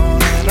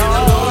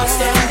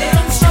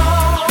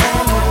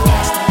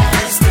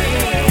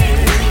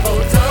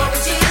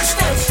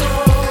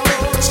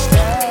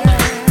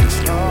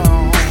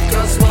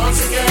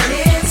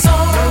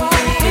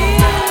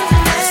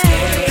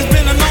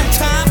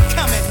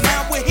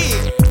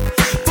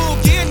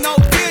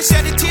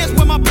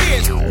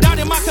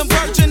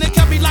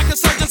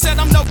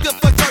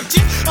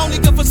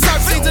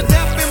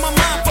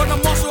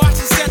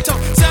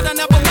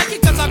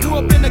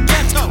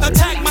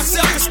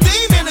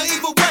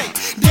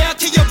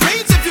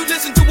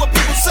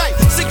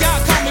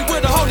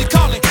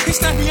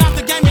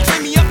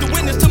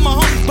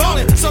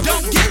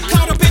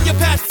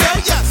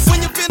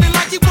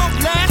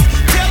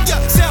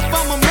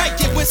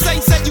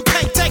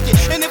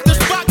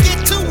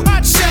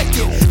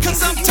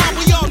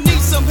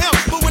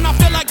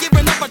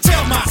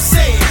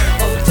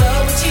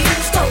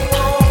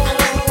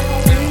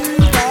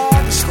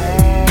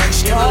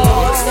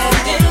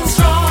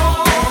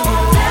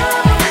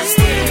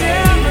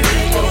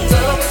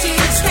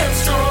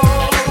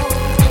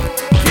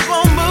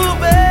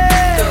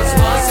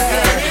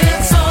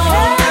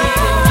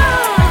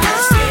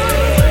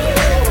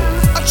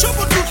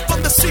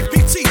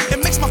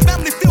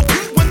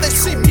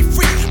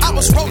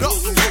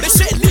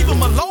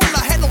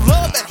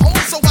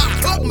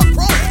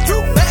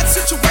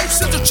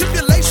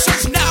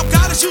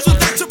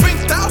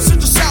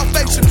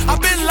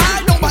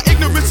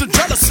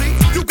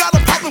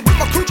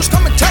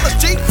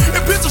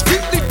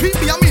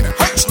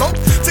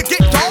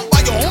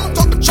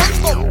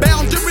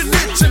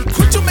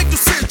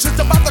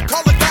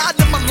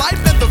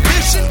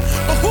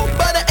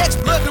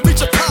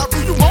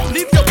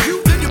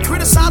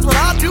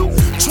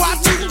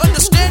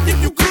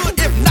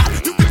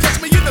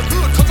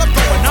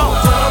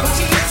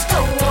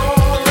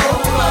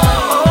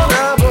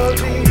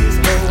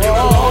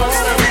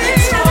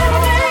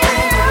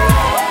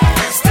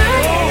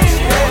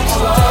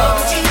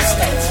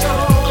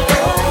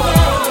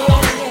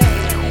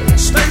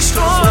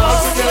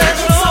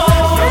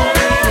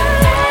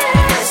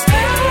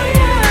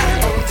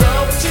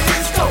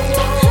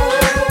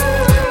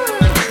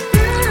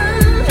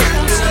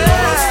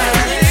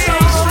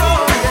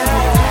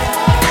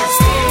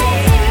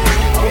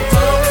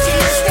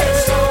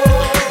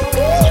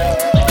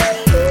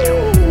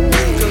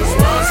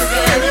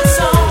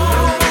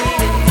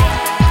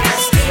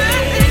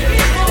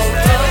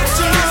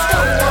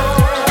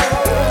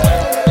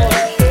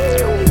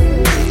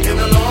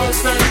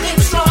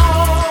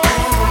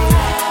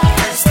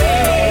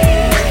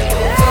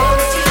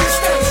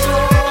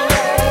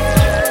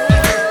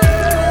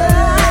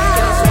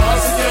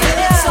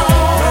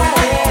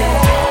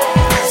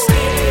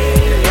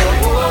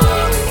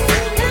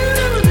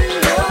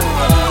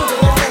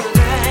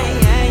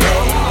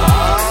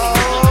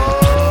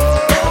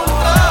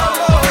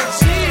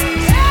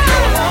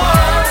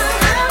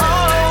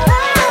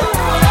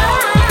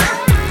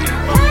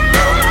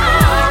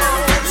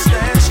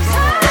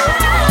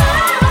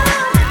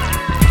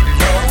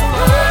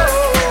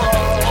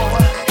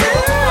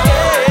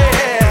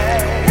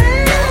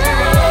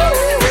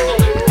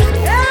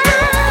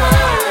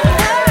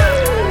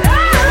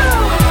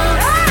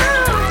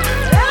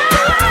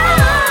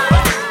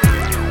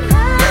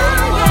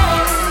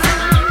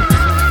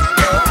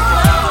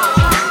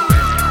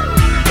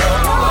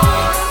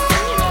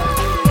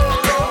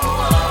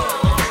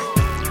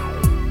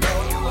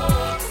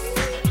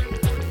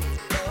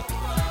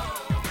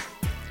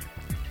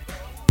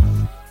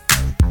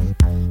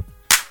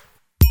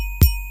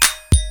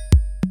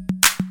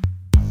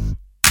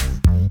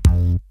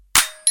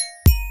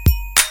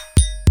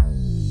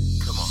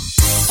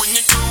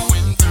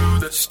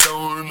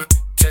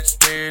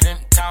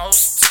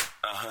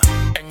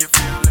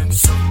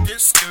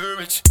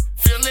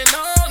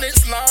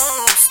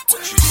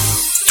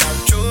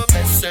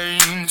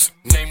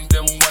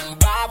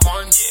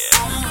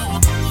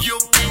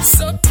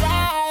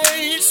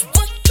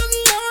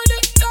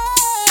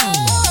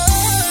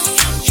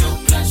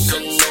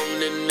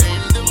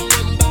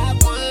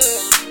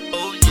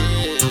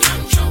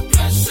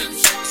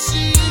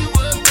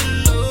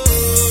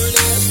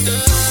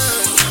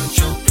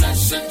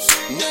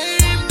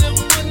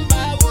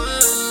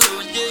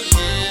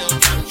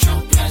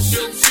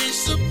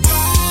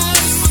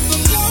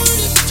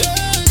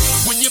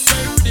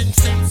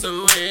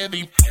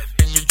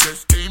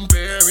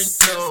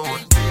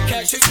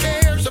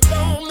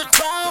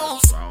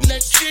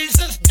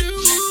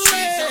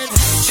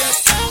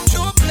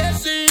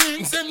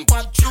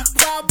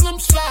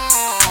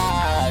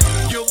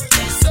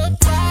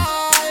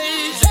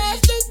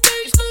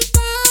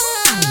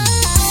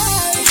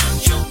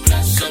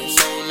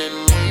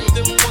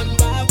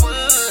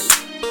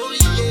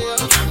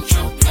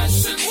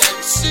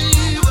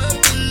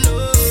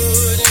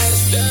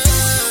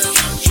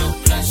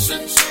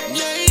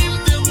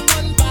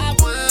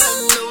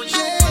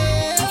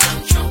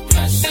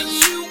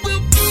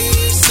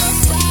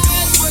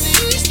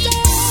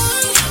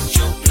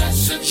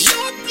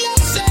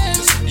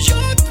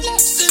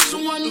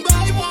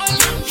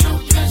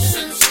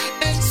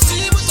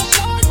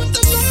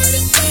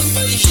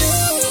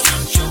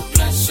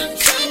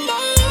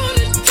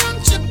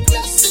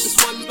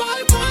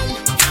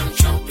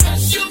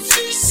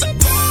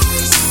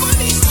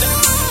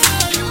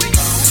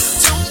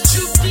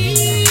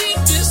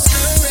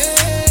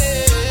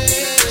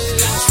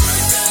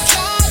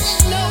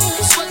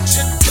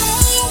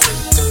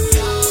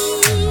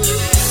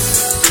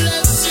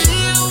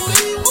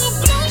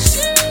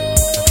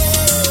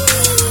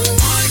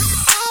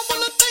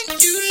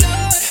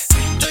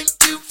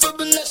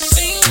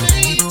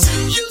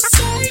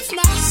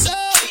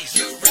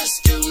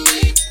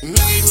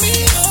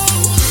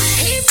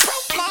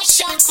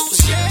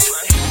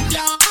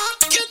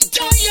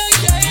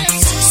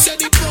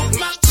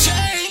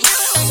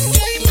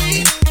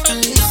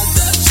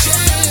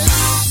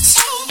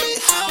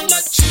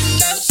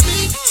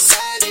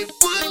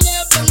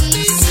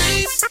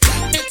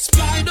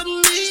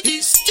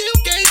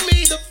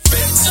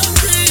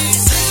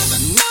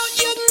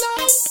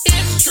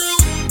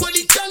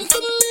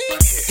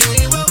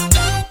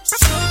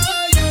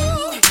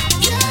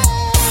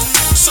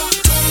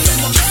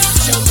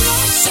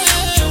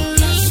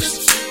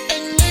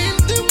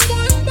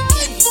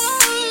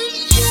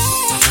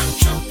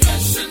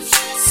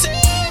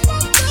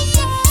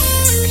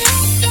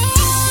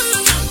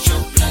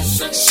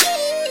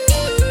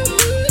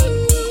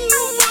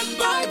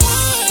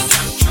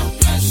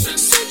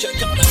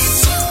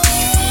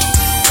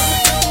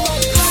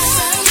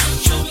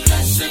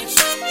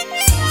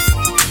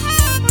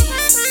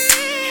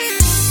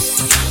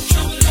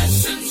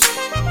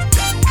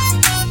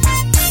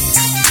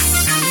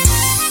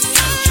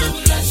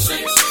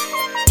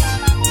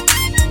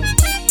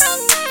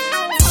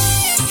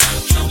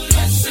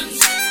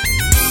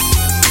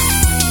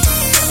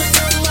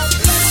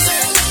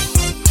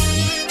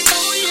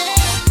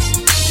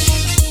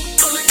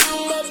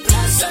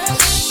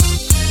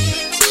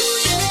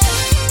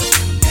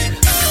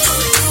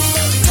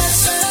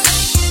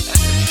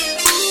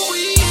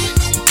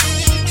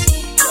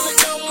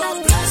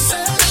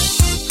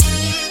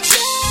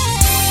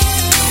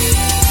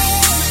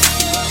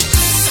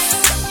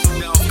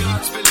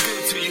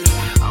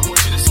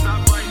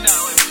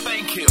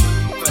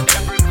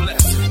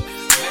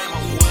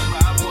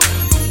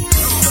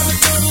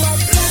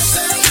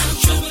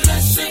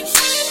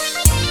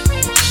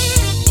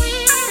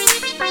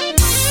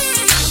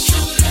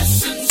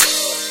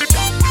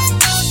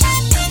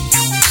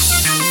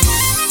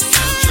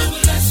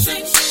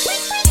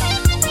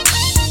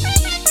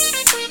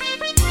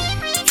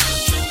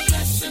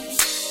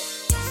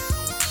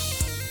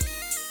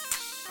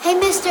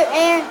 Mr.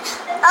 Aaron.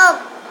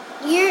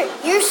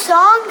 Your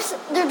songs,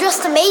 they're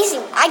just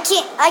amazing. I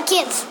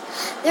can't.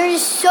 They're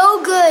just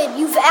so good.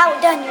 You've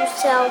outdone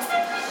yourself.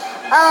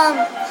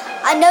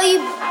 I know you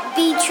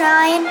be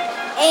trying,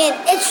 and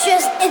it's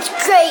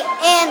great.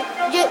 And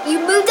you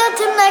moved up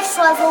to the next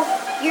level.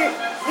 You're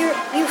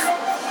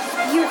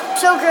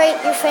so great.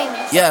 You're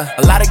famous. Yeah,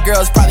 a lot of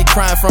girls probably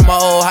crying from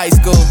my old high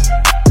school.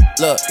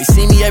 Look, they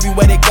see me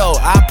everywhere they go.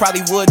 I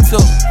probably would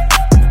too.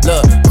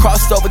 Look,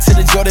 crossed over to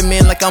the Jordan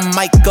man like I'm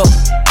Michael.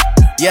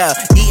 Yeah,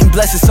 eating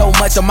blessings so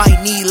much I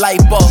might need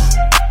lipo.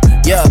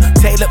 Yeah,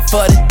 tailored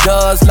for the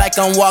doves like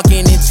I'm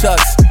walking in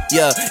chucks.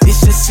 Yeah,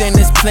 it's just in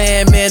this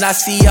plan, man, I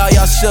see all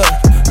y'all shook.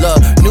 Look,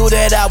 knew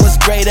that I was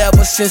great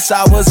ever since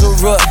I was a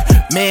rook.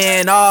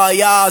 Man, all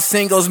y'all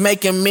singles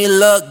making me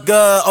look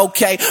good.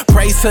 Okay,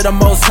 praise to the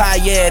Most High,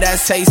 yeah,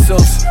 that's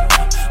Jesus.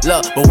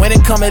 Look, but when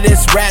it come to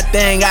this rap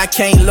thing, I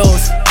can't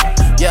lose.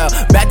 Yeah,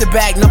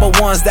 back-to-back number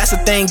ones, that's a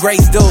thing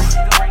greats do.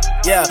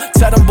 Yeah,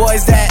 tell them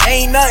boys that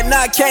ain't nothing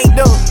I can't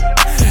do.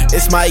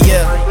 It's my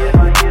year,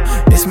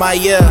 it's my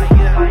year.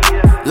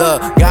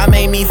 Look, God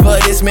made me for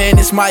this, man,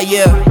 it's my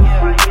year.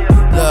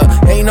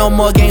 Look, ain't no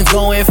more games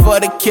going for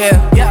the kill.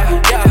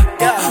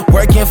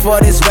 Working for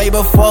this way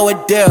before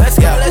it deal. Let's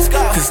go.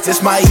 Cause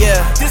this my year,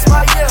 this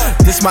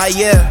my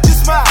year.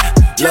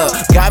 Look,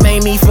 God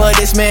made me for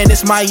this, man,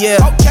 this my year.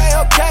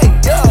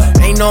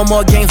 Ain't no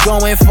more games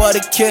going for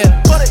the kill.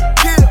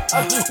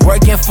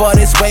 Working for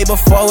this way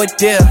before it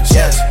deal.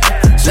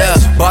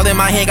 Look, ball in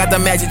my hand, got the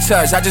magic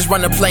touch. I just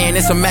run the play and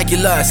it's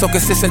immaculate. So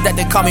consistent that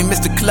they call me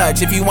Mr.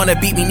 Clutch. If you wanna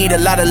beat me, need a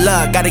lot of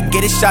luck. Gotta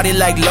get it shotty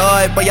like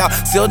Lloyd, but y'all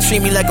still treat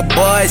me like a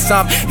boy. So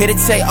I'm here to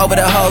take over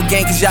the whole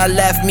game, cause y'all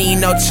left me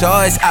no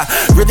choice. I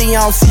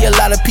don't see a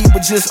lot of people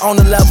just on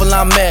the level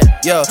I'm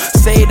at. Yo,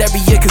 say it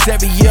every year, cause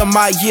every year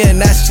my year, and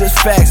that's just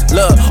facts.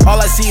 Look,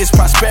 all I see is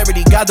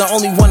prosperity. God the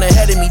only one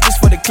ahead of me, just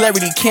for the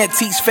clarity. Can't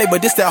teach faith,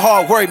 but this that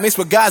hard work mixed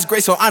with God's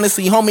grace. So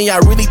honestly, homie, I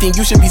really think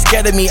you should be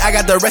scared of me. I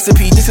got the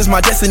recipe, this is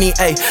my destiny.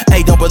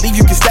 Ayy, don't believe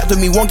you can step to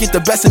me, won't get the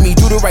best of me.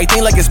 Do the right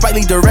thing like it's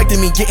Spike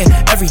directing me. Getting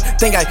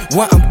everything I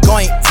want, I'm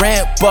going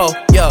Rambo.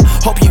 Yo,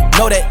 hope you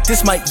know that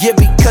this my year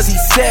because he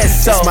says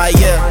so. It's my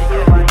year,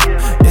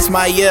 it's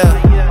my year.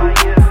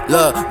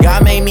 Look,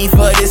 God made me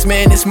for this,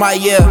 man, it's my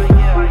year.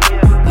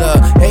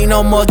 Look, ain't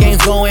no more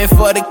games going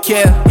for the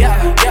kill.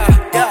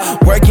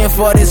 Working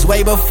for this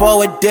way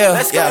before it deal.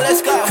 Let's go.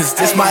 Cause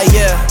this my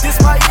year,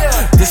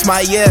 this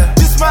my year.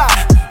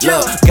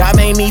 Look, God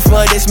made me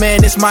for this,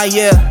 man, this my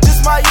year.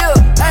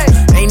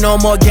 Ain't no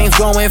more games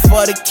going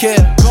for the kill.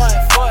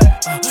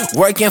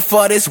 Working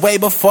for this way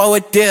before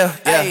it deal.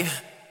 Yeah.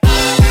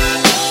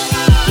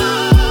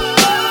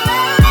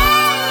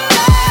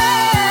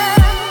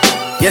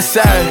 Yes,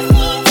 sir.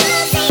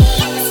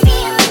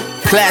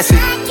 Classic.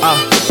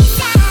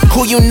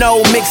 Who you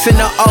know, mixing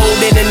the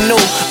old and the new.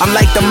 I'm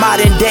like the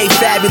modern day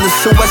fabulous.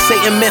 So what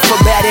Satan meant for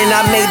bad, and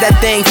I made that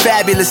thing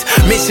fabulous.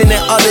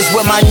 Mentioning others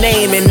with my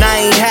name, and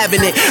I ain't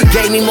having it.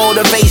 Gave me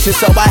motivation,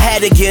 so I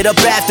had to get up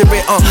after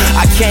it.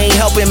 I can't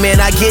help it, man,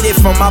 I get it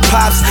from my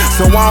pops.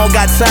 So I don't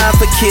got time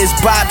for kids,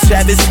 Bob,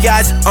 Travis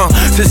Scott.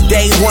 Since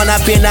day one,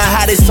 I've been the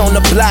hottest on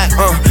the block.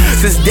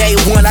 Since day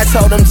one, I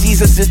told them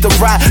Jesus is the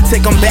rock.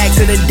 Take them back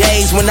to the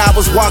days when I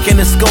was walking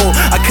to school.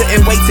 I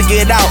couldn't wait to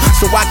get out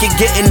so I could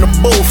get in the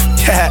booth.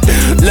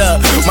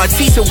 Look, my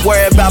teacher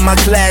worried about my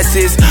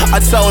classes.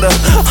 I told her,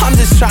 I'm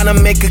just trying to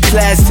make a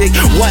classic.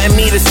 Wanting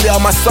me to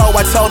sell my soul,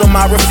 I told him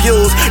I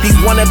refuse. These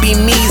wannabe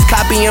me's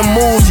copying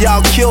moves,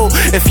 y'all cute.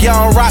 If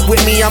y'all don't rock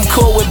with me, I'm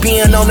cool with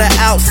being on the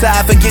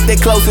outside. Forget their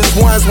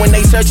closest ones when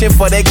they searching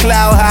for their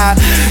cloud high.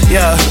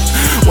 Yeah,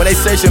 when they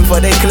searching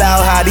for their cloud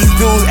high. These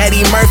dudes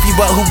Eddie Murphy,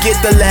 but who get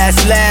the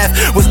last laugh?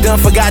 Was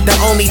done, forgot the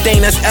only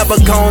thing that's ever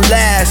gon'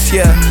 last.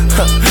 Yeah,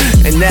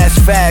 and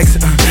that's facts.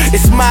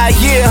 It's my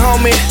year,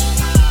 homie.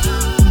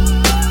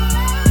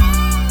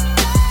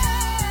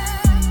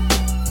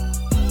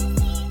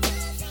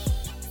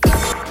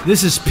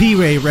 This is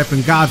P-Ray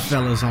repping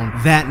Godfellas on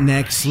That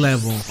Next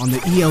Level on the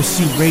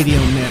ELC Radio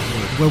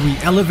Network, where we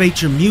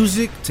elevate your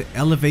music to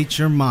elevate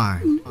your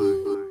mind.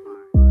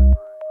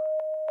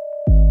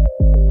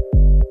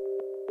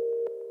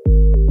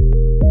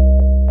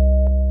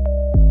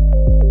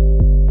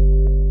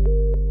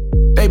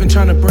 They been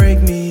trying to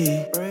break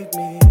me.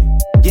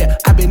 Yeah,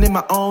 I've been in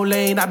my own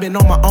lane, I've been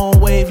on my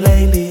own wave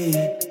lately.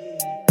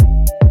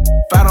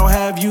 If I don't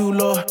have you,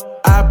 Lord,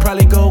 I'd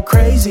probably go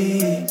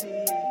crazy.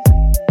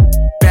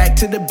 Back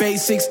to the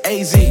basics,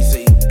 AZ.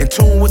 In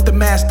tune with the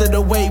master,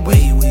 the way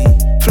we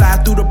fly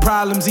through the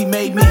problems he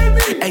made me.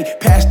 Hey,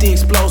 pass the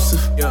explosive,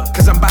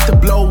 cause I'm about to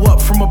blow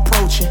up from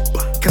approaching.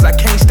 Cause I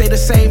can't stay the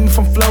same if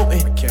I'm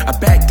floating. I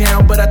backed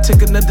down, but I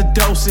took another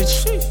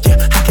dosage.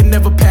 Yeah, I can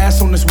never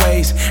pass on this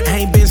ways. I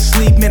ain't been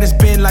sleep, man, it's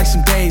been like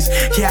some days.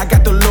 Yeah, I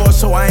got the Lord,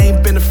 so I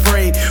ain't been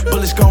afraid.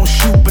 Bullets gon'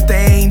 shoot, but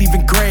they ain't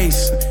even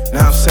graze.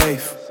 Now I'm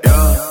safe,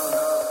 yeah.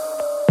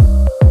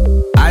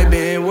 I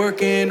been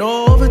working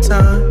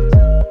overtime.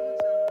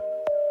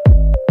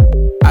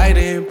 I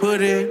didn't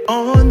put it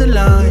on the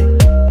line.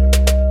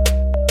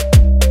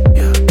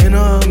 Yeah,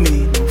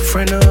 enemy, no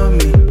friend of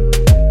me.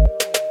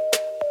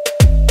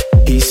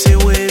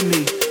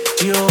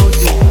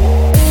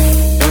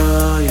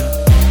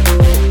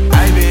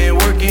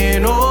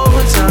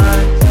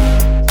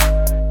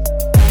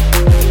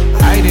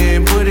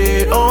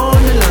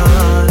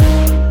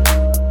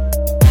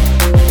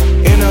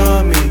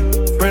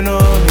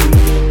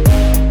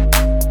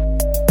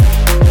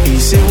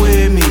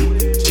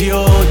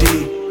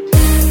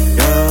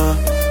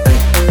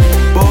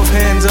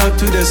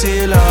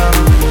 ceiling.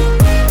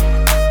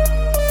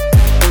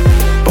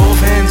 Both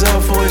hands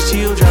up for his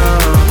children.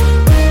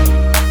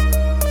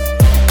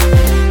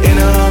 In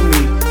a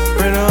Humvee,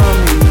 friend of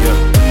me, yeah.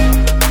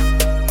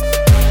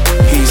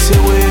 He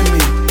sit with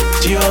me,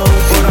 G.O.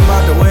 What I'm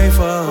about to wait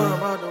for.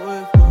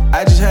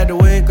 I just had to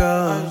wake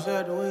up.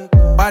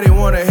 I didn't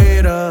wanna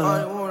hate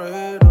us.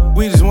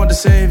 We just want the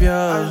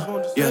savior.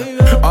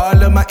 Yeah.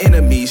 All of my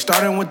enemies,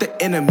 starting with the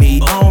enemy.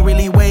 I don't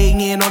really weigh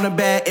in on the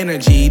bad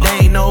energy. They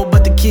ain't know,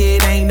 but the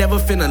kid ain't never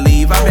finna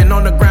leave. I've been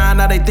on the grind,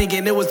 now they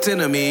thinking it was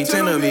 10 of me.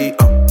 10 of me.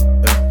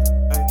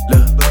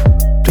 Look.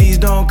 Please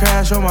don't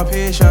crash on my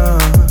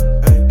patience.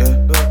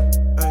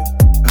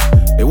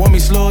 They want me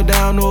slow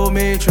down, no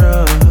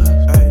matrix.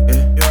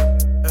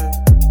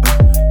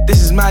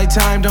 This is my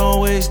time, don't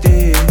waste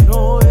it.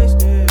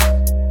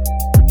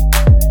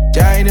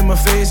 Giant in my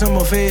face,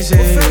 I'ma face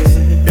it.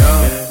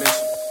 Yeah.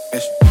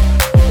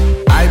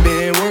 I've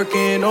been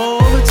working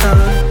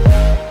overtime.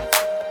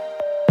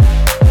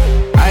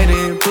 I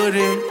didn't put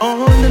it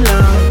on the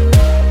line.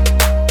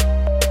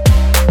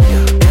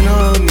 Yeah, you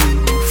know me,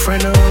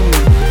 friend of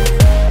me.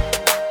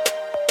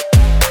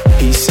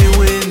 He sit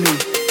with me,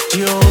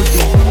 G.O.D.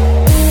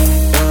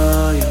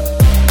 Yeah.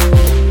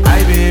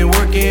 I've been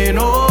working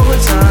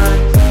overtime.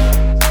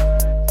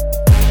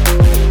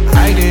 I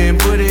didn't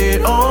put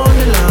it on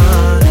the line.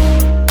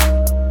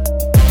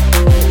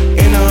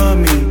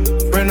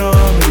 Friend of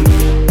me,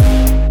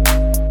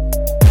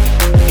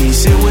 he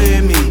sit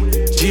with me,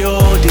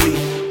 G.O.D.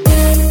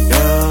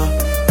 Yeah,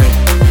 hey.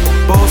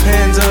 Both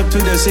hands up to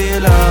the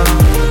ceiling.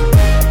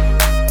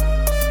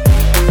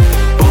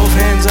 Both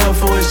hands up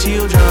for his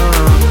children.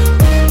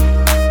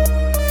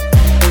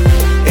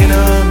 In a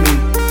me,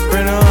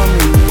 friend of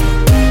me,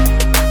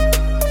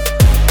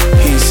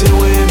 he sit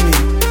with me,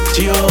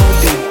 G.O.D.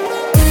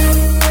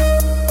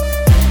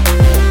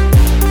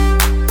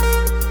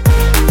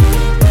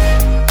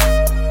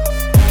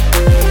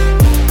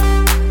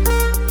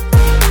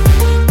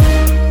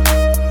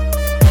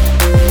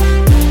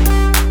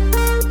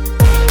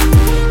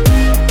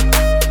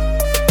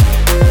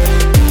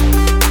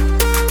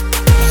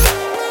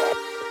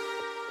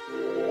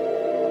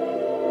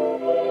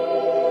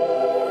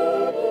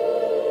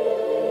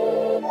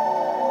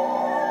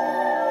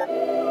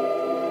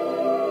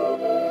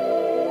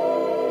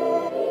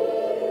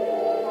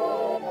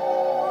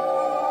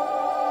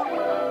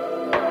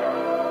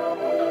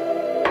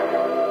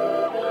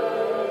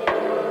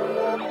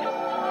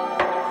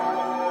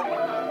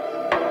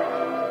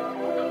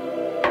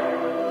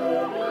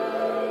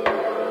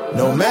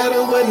 No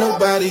matter what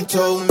nobody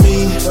told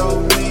me,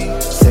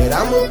 said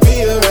I'ma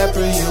be a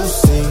rapper, you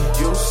see.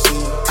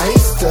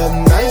 Iced up,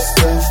 nice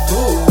stuff,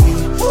 fooey.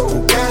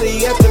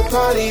 Bugatti at the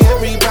party,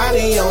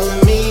 everybody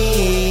on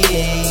me.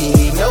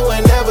 No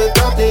one ever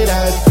thought that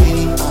I'd be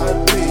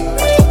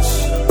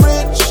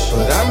rich,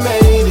 but I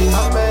made it.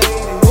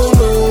 Who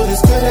knew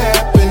this could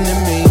happen to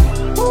me?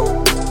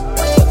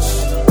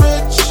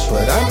 Rich,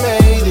 but I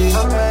made it.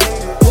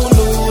 Who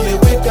knew that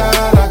with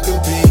God I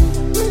could be?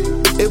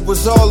 It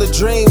was all a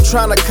dream,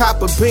 trying to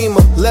cop a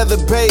Beamer. Leather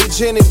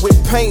beige in it with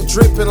paint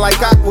dripping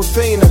like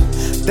Aquafina.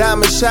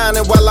 Diamond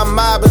shining while I'm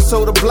mobbing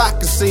so the block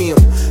can see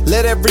them.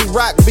 Let every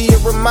rock be a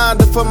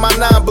reminder for my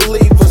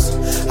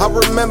non-believers. I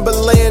remember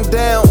laying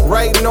down,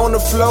 writing on the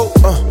floor.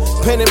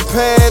 Pen and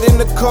pad in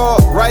the car,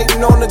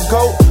 writing on the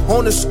go.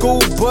 On the school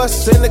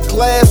bus, in the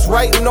class,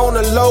 writing on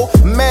the low.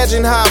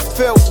 Imagine how I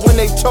felt when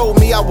they told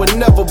me I would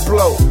never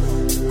blow.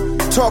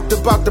 Talked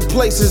about the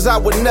places I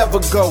would never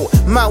go,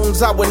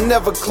 mountains I would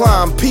never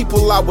climb,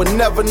 people I would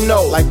never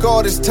know. Like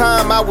all this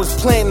time I was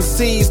planting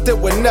seeds that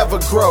would never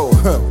grow.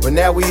 But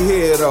now we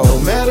here though. No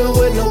matter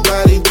what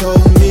nobody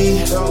told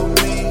me,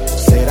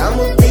 said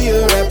I'ma be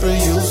a rapper,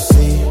 you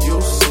see.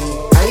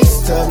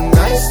 Iced up,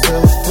 nice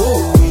stuff,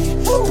 fooey.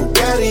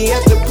 Bugatti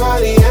at the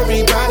party,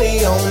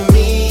 everybody on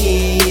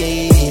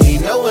me.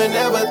 No one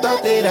ever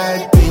thought that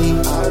I'd be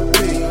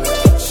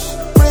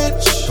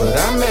rich, but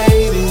I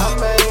made it.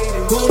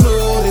 Who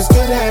knew this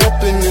could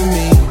happen to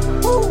me?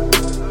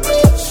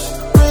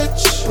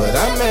 Rich, but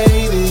I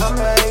made it.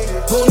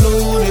 Who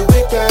knew that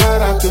with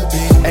God I could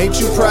be? Ain't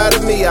you proud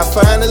of me? I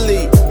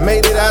finally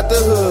made it out the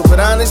hood,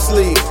 but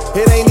honestly,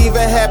 it ain't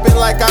even happened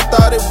like I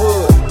thought it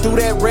would. Threw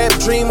that rap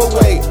dream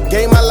away,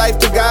 gave my life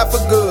to God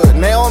for good.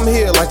 Now I'm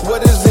here, like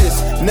what is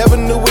this? Never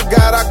knew with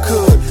God I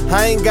could.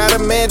 I ain't got a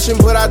mansion,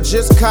 but I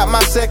just caught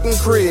my second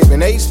crib.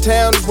 And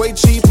H-Town is way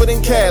cheaper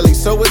than Cali,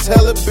 so it's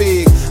hella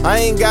big. I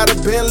ain't got a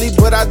Bentley,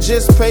 but I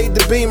just paid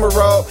the Beamer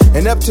off.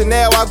 And up to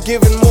now, I've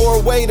given more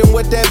away than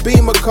what that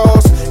Beamer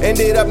cost.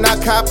 Ended up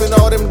not copping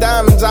all them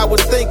diamonds I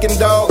was thinking,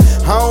 dog.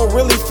 I don't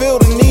really feel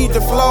the need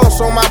to floss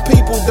on my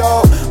people,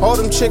 dog. All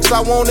them chicks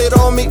I wanted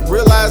on me,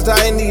 realized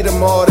I ain't need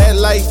them all. That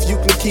life, you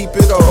can keep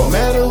it all. No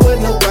matter what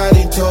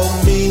nobody told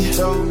me,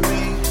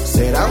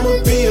 said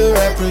I'ma be a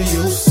rapper,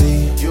 you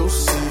see.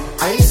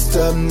 Iced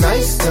up,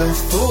 nice stuff,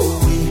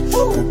 fooey.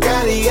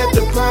 Bugatti at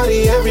the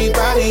party,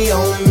 everybody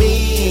on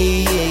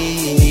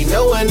me.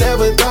 No one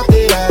ever thought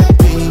that I'd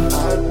be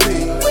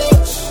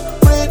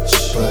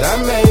rich, but I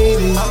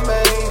made it.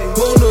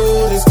 Who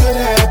knew this could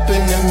happen?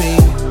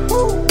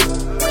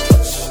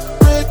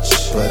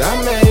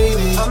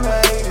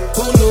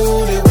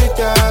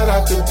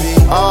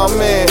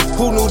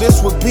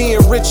 what being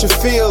rich would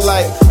feel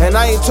like. And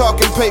I ain't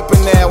talking paper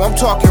now, I'm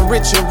talking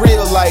rich in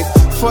real life.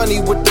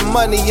 Funny with the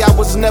money, I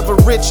was never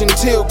rich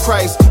until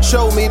Christ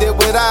showed me that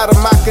without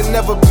him I could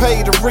never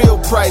pay the real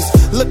price.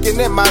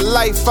 Looking at my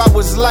life, I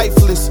was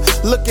lifeless.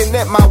 Looking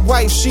at my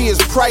wife, she is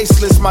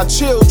priceless. My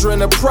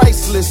children are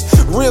priceless.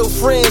 Real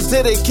friends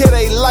didn't get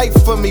a life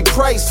for me,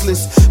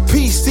 priceless.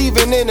 Peace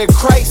even in a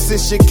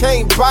crisis, you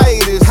can't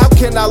buy this. How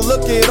can I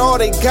look at all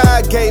that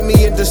God gave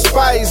me and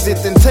despise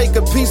it, then take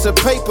a piece of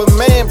paper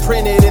man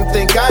printed and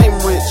think I'm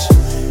rich?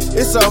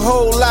 It's a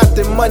whole lot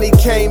that money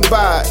can't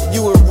buy.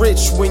 You were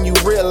rich when you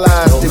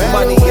realized that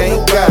money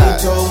ain't God.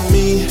 Told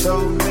me,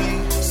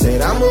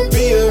 said I'ma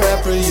be a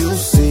rapper, you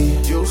see.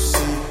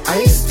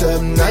 Iced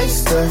up,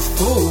 nice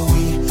stuff,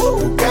 ooh-wee.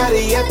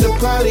 Bugatti at the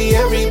party,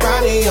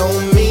 everybody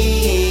on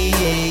me.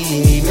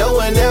 No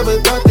one ever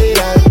thought that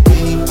I'd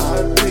be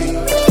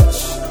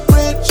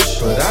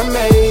rich, but I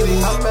made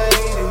it.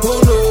 Who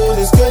knew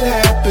this could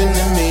happen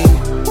to me?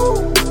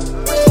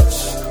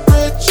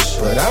 Rich,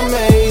 but I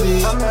made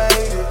it.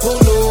 Who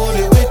knew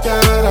that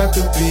without I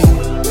could be?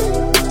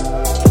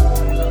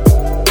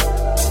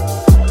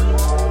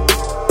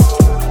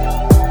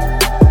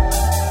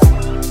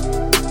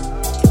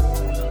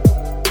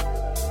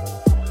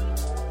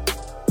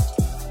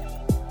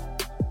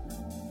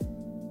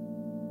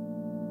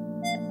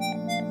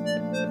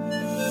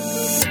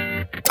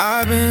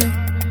 I've been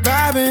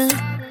vibing,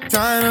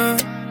 trying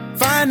to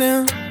find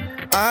him.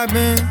 I've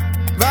been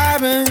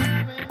vibing,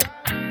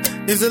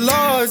 it's a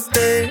lost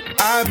day.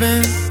 I've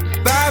been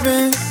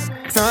vibing,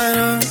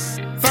 trying to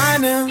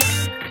find him.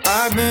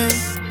 I've been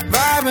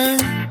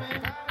vibing,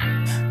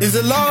 it's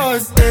a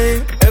lost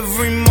day.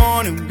 Every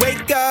morning,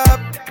 wake up,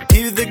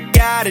 give the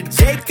God a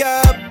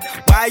Jacob.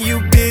 Why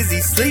you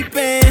busy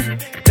sleeping?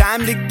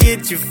 Time to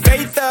get your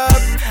faith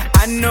up.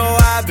 I know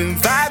I've been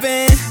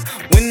vibing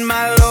when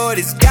my Lord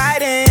is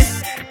guiding.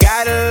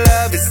 Gotta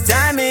love his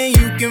timing.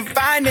 You can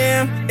find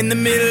him in the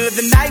middle of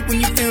the night when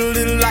you feel a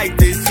little like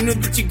this. You know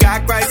that you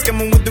got Christ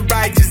coming with the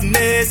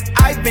righteousness.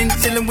 I've been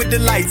chilling with the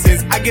lights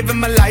since I gave him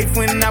my life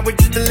when I was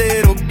just a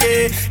little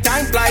kid.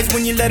 Time flies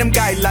when you let him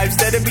guide life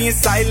instead of being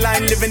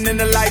sidelined, living in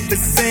a life of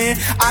sin.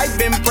 I've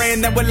been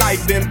praying that what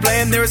life been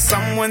playing, there is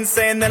someone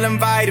saying they'll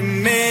invite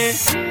him in.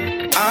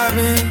 I've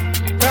been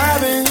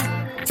vibing,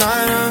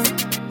 trying to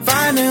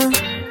find him.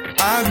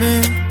 I've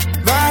been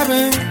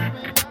vibing,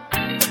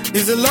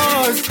 it's a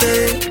lost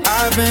day.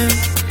 I've been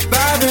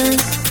vibing,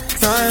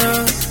 trying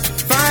to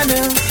find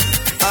him.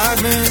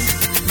 I've been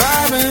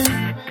vibing,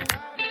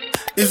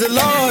 it's a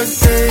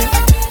lost day.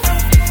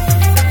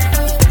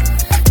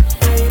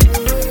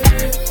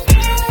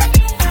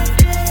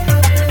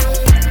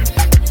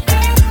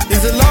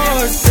 It's a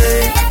lost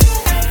day.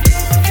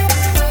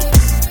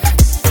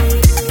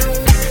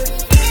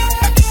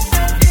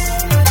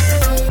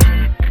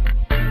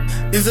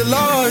 It's a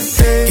lost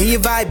day. Can you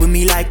vibe with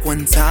me like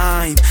one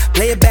time?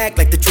 Play it back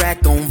like the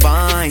track on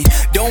Vine.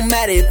 Don't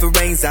matter if it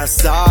rains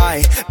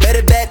outside,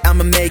 better bet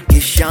I'ma make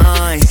it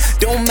shine.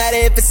 Don't matter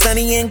if it's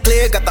sunny and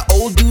clear, got the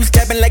old dudes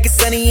tapping like it's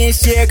sunny and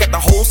sheer. Got the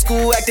whole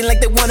school acting like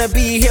they wanna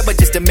be here, but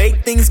just to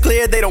make things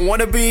clear, they don't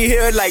wanna be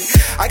here. Like,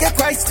 I got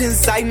Christ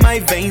inside my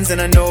veins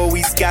and I know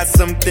he's got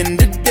something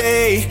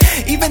today.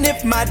 Even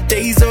if my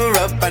days are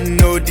up, I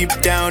know deep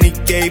down he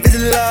gave his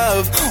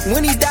love.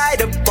 When he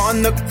died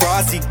upon the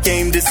cross, he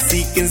came to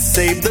seek and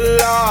save the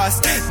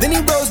lost. Then he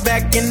rose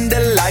back into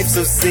life,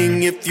 so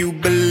sing if you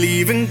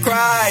believe in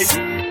Christ.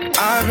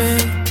 I've been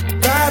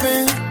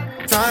vibing,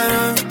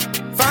 trying to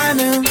find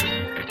him.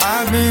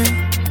 I've been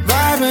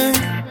vibing,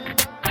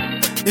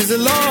 it's a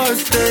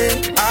lost day.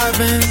 I've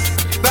been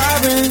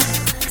vibing,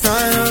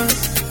 trying to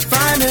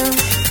find him.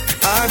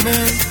 I've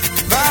been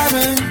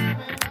vibing,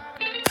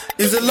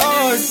 it's a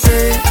lost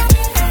day.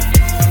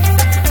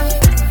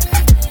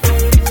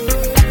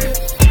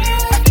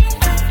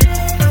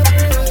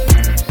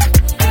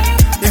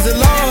 It's a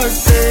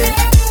lost day.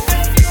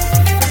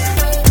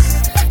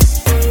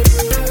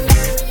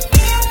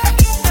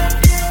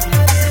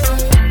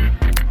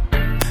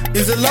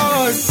 It's a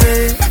lost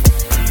day.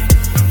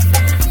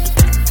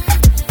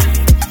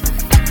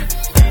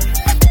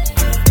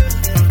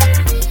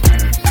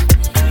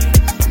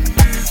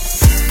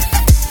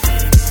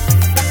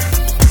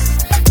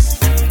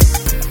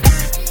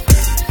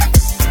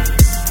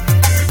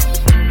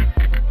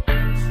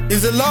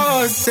 It's a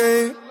lost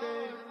day.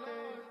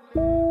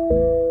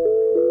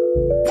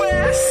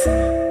 West.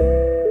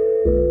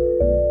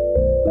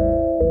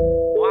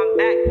 One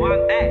back,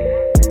 one back.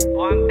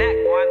 One back,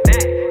 one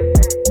back.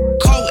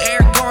 Cold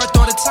air guard,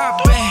 throw the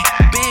top back.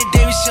 Ben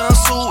Davis, Young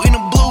Sue in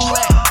the blue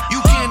rack. You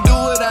can't do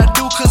what I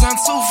do cause I'm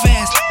too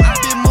fast.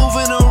 I've been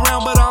moving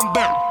around but I'm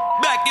back.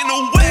 Back in the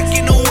west, back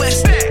in the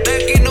west,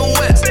 back in the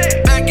west,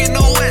 back in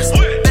the west,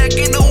 back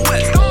in the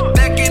west,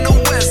 back in the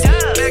west,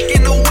 back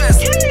in the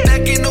west,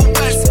 back in the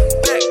west,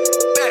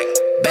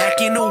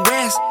 back in the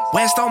west.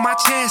 West on my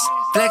chest,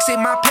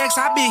 flexing my pecs,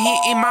 I been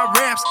hitting my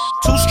reps.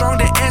 Too strong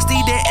to SD,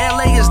 that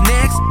LA is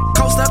next.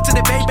 Coast up to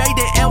the Bay,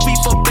 the LV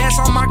for best.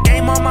 On my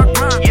game, on my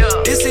grind,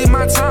 this is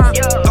my time.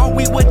 Thought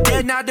we were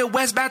dead, now the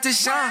West bout to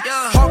shine.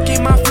 Hawk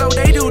dig my flow,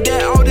 they do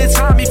that all the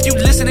time. If you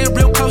listening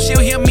real close,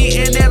 you'll hear me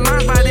in that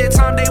line. By that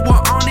time they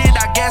were on it,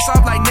 I gas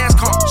off like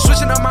NASCAR.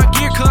 Switching up my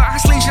gear, cause I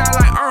slingshot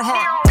like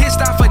Earnhardt.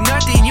 Pissed off for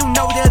nothing, you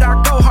know that I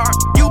go hard.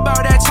 You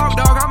bout that talk,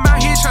 dog, I'm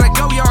out here trying to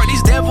go yard.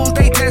 These devils,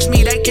 they test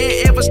me, they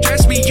can't ever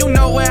stress me. You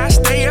know where I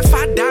stay, if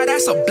I die,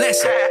 that's a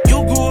blessing.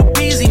 You grew up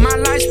easy, my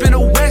life's been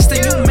a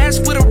western. You mess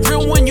with a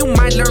real one, you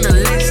might learn a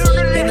lesson.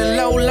 In the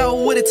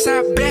low with a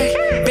top back,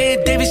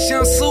 Ben Davis,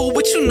 Young Sue,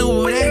 but you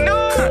knew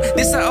that.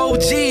 This a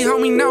OG,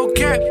 homie, no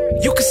cap.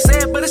 You can say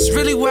it, but it's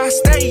really where I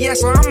stay, yeah,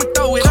 so I'ma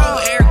throw it up.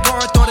 Air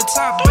guard, throw the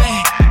top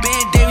back.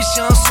 Ben Davis,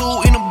 Young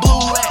Sue in the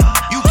blue rap.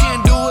 You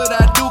can't do what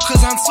I do,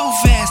 cause I'm too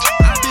fast.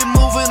 I've been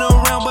moving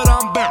around, but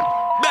I'm burnt.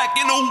 Back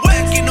in the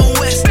west, in the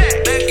west,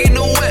 back in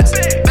the west,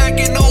 back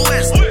in the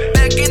west,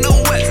 back in the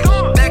west,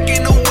 back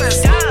in the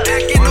west,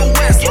 back in the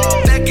west,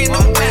 back in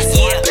the west.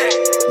 Yeah,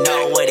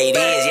 know what it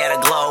is, yeah, the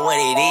glow what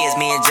it is.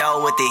 Me and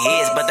Joe with the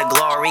hits, but the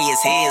glory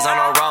is his. On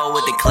a roll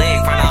with the click,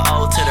 from the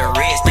O to the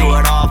wrist. Do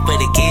it all for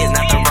the kids,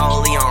 not the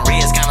rollie on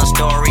wrist. Kind of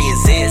story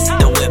is this?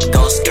 The whip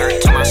gon'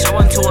 skirt. Turn my show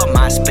into a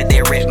mosh pit,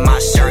 they rip my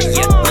shirt.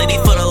 Yeah, litty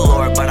for the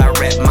Lord, but I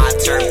rep my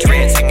turf.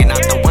 Dreads hanging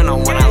out the window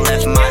when I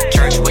left my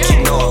church. What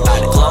you know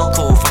about it? Glow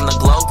cool from the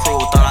Glow Crew.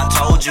 Thought I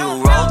told you.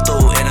 Roll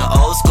through in an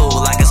old school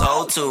like it's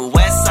O2.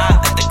 West side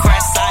at the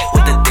crash site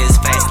with the this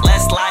face.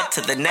 Let's slide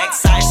to the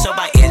next side. Show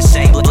by in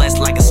shape. Blessed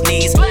like a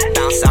sneeze.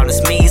 Bounce out a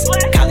sneeze.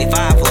 Cali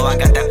 5 flow. I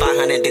got that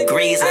 500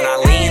 degrees. And I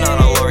lean on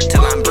the Lord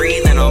till I'm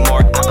breathing no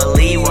more. I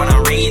believe what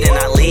I'm reading.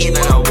 I leave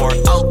in a war.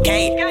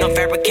 Okay, don't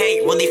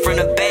fabricate. Really from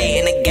the Bay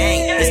in the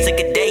gang. This took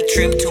a day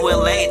trip to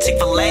LA.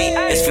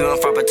 Chick-fil-A. It's few and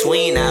far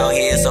between out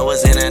here. So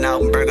it's in and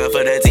out burger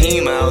for the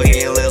team out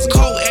here. Let's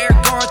go. Air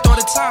guard, throw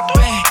the top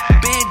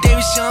back. Ben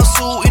Davis, Young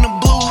Sue in the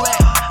blue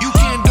rap. You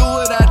can't do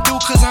what I do,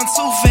 cause I'm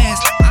too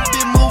fast. I've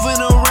been moving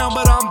around,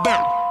 but I'm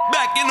burnt.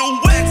 Back in the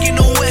west, in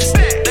the west,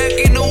 back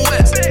in the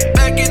west,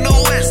 back in the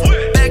west,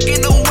 back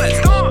in the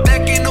west,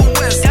 back in the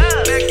west,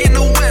 back in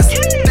the west,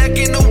 back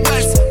in the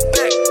west,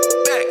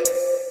 back.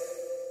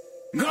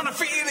 Gonna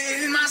feel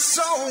it in my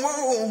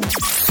soul.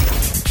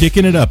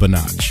 Kicking it up a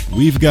notch,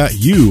 we've got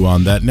you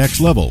on that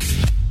next level.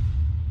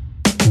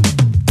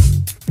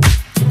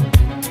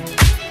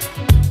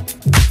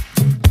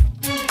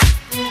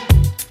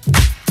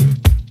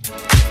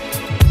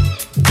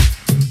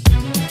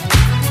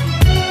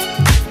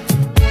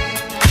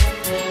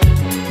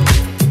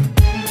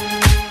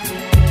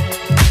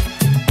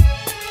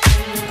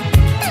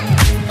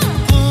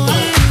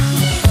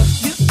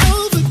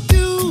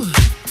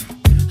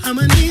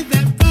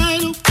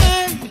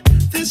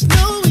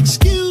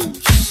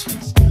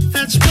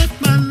 That's what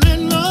my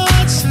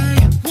landlord say.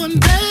 One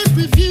day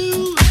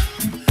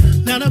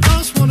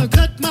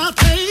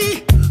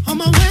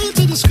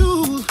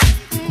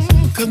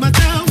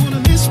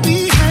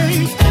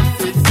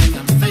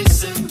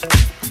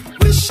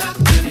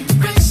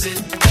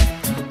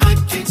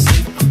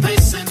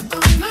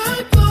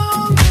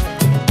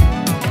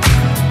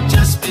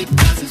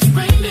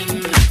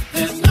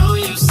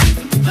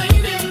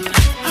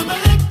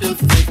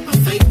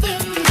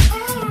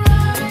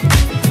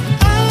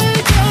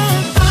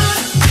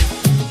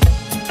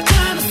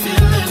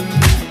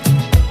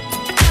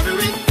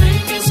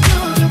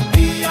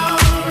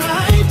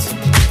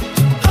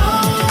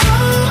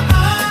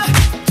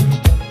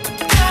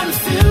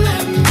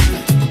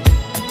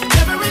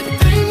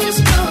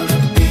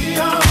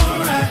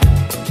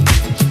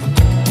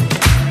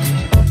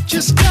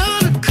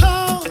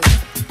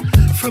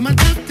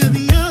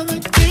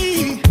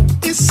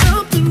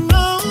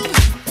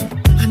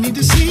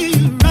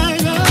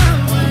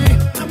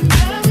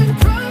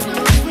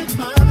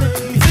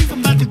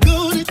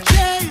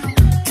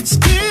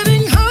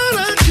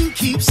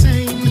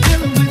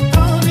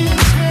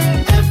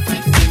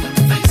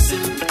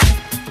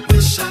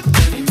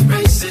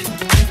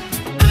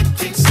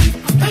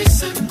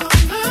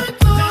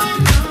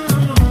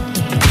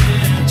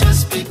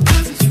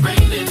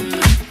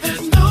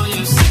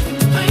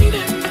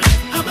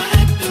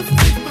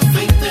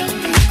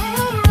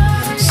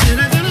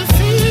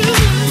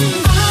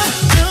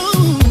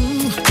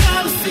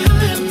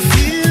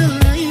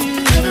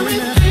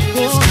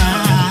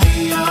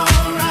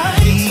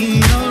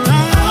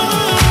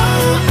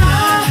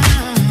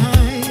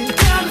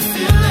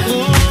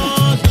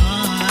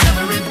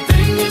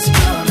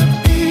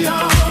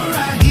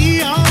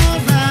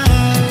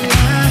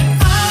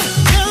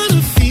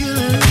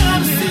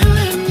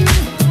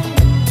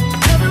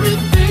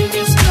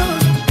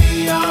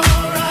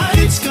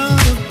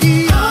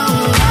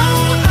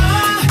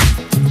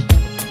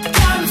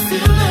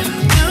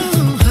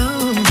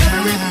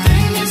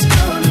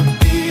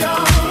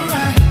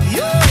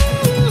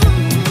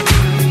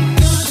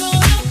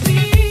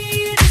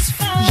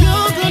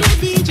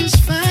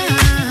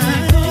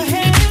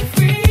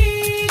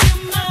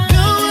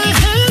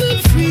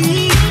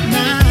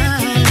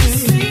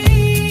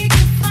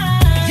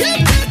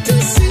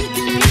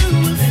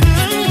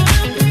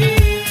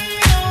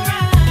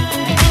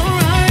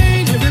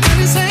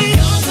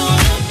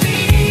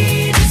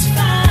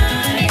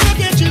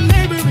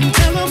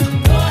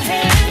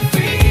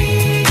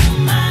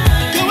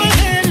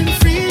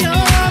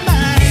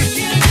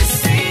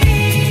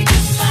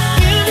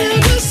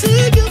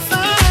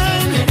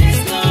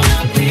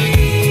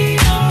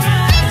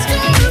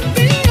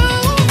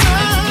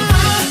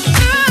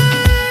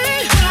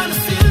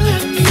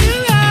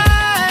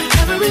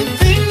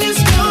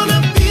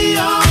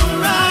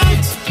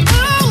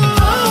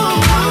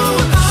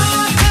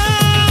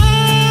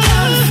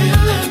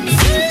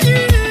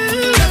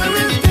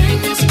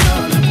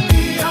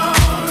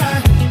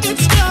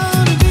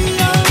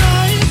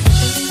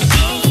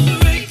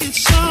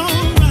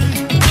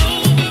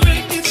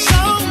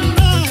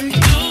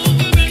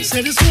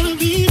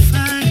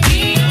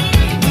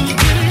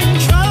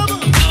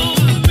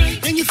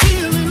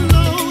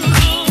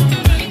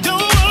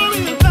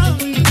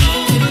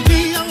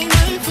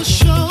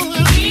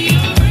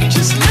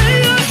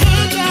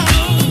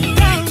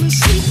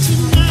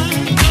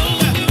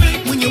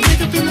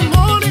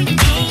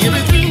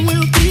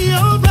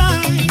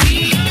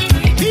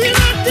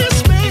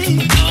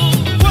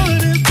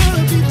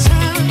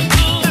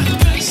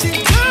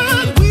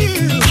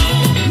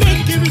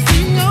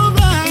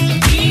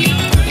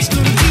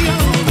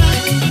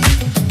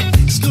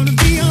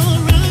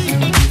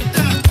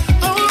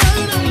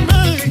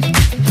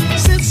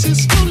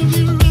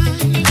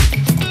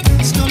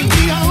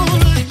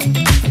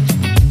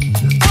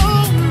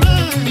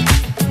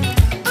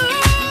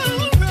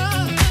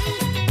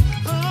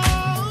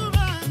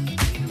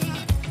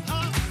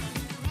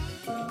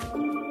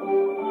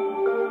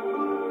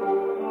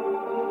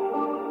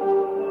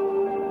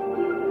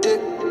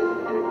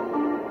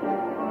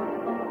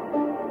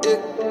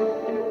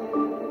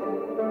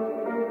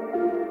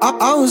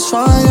I was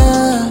fine,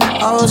 yeah.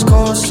 I was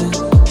coasting.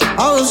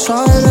 I was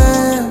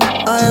fine,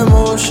 my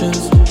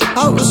emotions.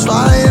 I was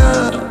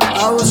fire,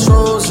 I was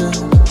frozen.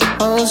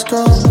 I was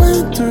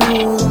going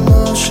through the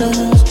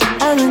motions.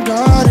 I've been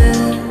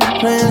guarded,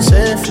 playing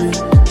safely.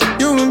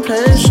 You've been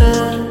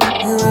patient,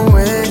 you've been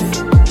waiting.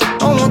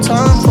 No more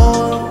time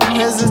for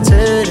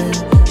hesitating.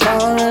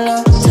 My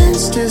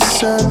reluctance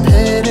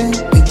dissipating.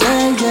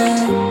 Yeah.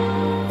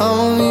 I'm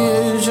on the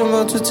edge, I'm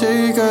about to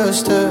take a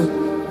step.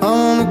 I'm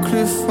on a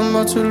cliff, I'm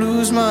about to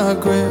lose my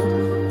grip.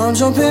 I'm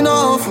jumping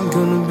off, I'm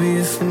gonna be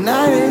a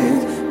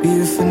fanatic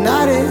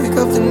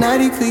of the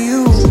night for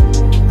you.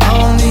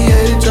 I'm on the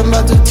edge, I'm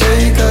about to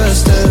take a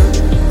step.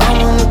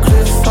 I'm on the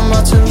cliff, I'm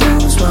about to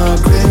lose my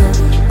grip.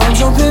 I'm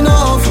jumping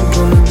off, I'm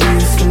gonna be a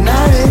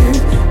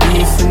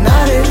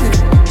fanatic.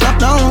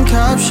 Now I'm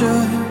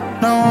captured,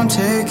 now I'm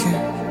taken.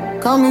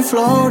 Got me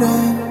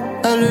floating,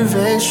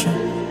 elevation.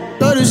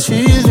 But this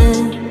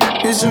feeling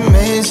is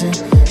amazing.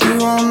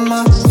 You are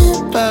my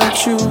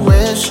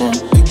infatuation.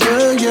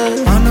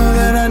 Yeah. I know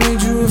that I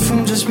need you if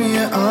I'm just being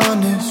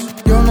honest.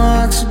 You're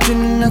my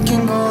oxygen and I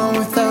can't go on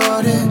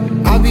without it.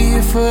 I'll be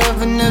here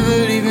forever,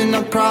 never leaving,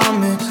 I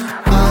promise.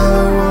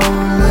 I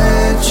won't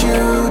let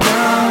you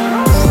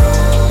down.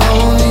 I'm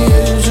on the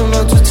edge, I'm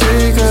about to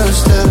take a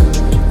step.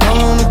 I'm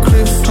on a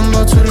cliff, I'm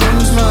about to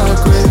lose my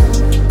grip.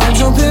 I'm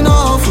jumping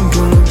off, I'm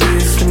gonna be a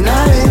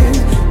fanatic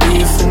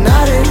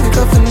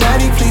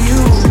for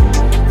you.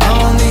 I'm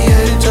on the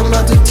edge, I'm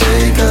about to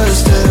take a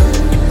step.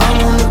 I'm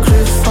on the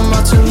cliff, I'm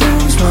about to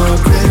lose my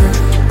grip.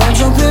 I'm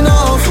jumping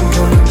off, I'm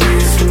gonna be a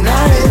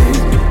fanatic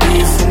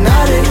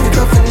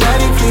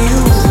for you.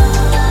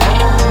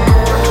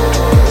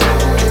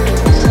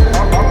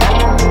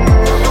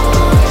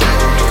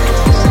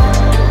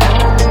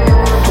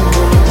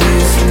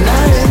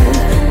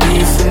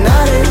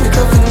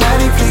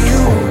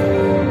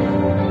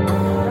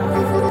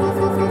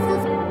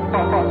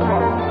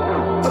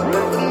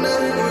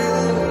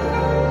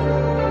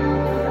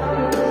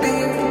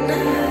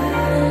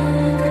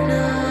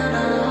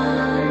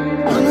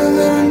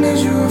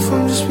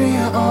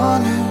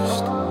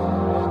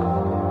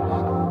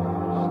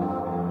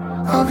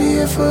 I'll be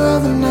here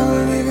forever,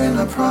 never leaving,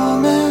 I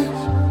promise. I'm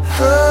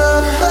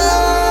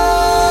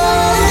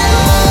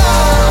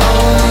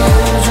on the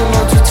edge, I'm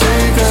about to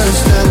take a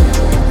step.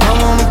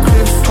 I'm on a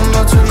cliff, I'm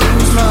about to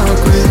lose my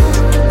grip.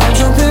 I'm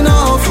jumping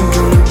off, I'm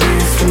gonna be a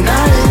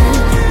fanatic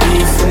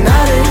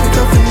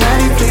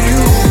for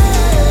you.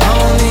 I'm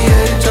on the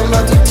edge, I'm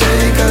about to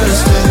take a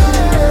step.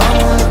 I'm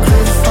on a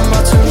cliff, I'm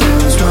about to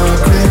lose my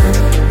grip.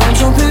 I'm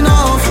jumping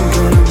off, I'm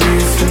gonna be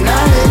a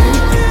fanatic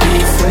for you.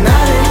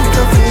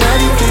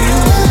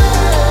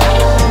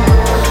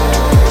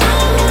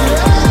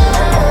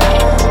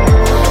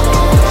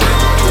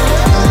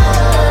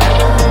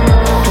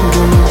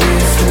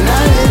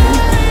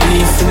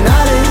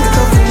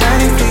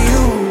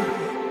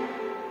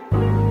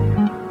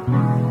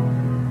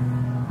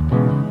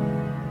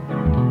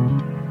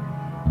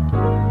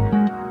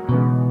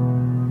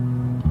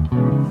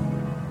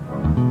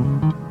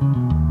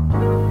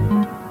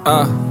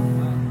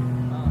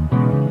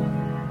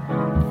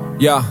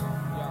 Yeah.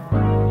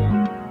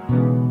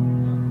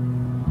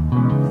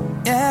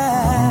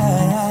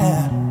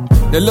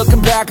 Now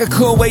looking back, I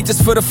couldn't wait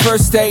just for the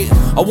first date.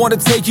 I wanna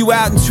take you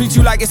out and treat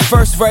you like it's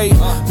first rate.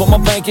 But my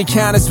bank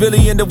account is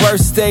really in the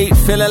worst state.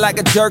 Feeling like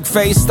a jerk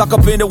face, stuck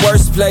up in the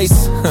worst place.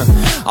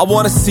 I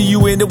wanna see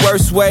you in the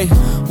worst way.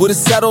 Would've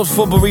settled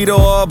for burrito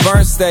or a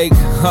burnt steak.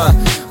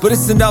 But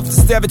it's enough to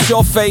stare at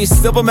your face.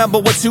 Still remember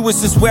what you was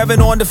just wearing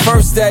on the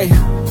first day.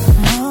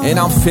 And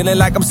I'm feeling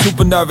like I'm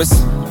super nervous.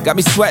 Got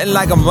me sweating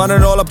like I'm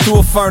running all up through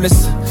a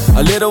furnace.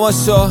 A little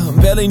unsure,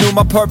 barely knew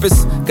my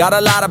purpose. Got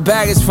a lot of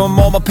baggage from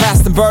all my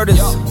past and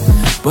burdens.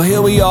 But here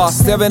we are,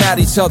 staring at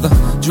each other.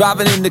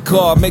 Driving in the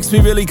car, makes me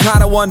really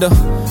kinda wonder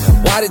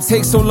why'd it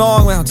take so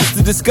long, well, just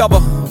to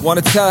discover.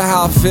 Wanna tell her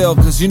how I feel,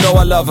 cause you know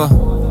I love her.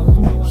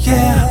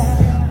 Yeah,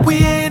 we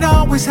ain't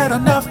always had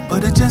enough,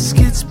 but it just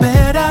gets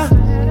better.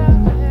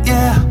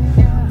 Yeah,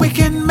 we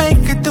can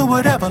make it through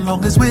whatever,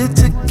 long as we're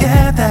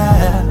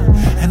together.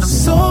 And I'm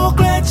so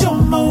glad you're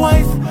my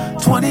wife.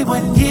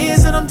 21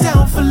 years and I'm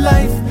down for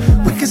life.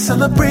 We can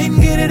celebrate and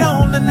get it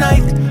on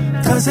tonight,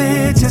 cause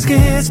it just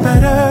gets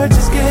better,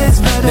 just gets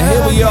better. Now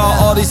here we are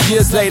all these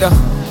years later.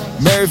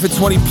 Married for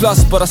 20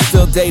 plus, but I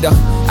still date her.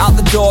 Out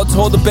the door,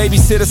 told the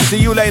babysitter, see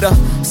you later.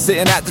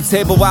 Sitting at the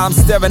table while I'm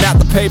staring at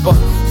the paper.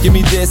 Give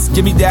me this,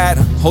 give me that,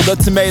 hold a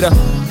tomato.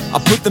 I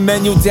put the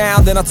menu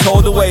down, then I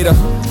told the waiter,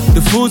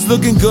 the food's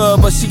looking good,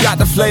 but she got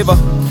the flavor.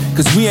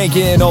 Cause we ain't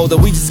getting older,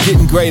 we just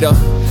getting greater.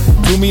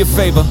 Do me a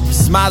favor,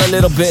 smile a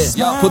little bit.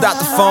 Pulled out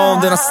the phone,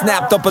 then I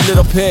snapped up a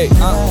little pic.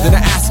 Then I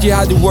asked you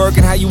how you work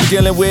and how you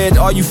dealing with.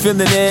 Are you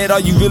feeling it? Are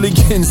you really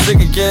getting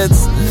sick of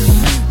kids?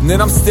 And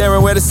then I'm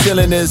staring where the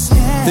ceiling is,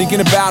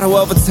 thinking about how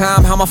over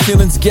time, how my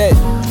feelings get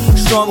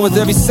stronger with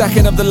every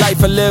second of the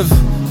life I live.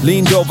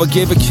 Leaned over,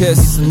 gave a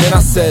kiss, and then I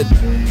said,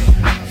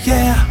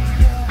 yeah,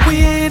 we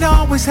ain't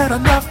always had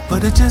enough,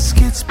 but it just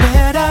gets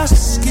better.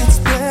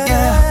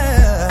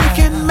 Yeah, we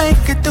can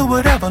make it through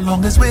whatever,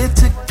 long as we're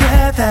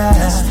together.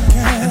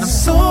 And I'm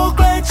so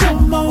glad you're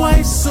my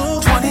wife.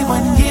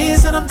 21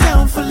 years and I'm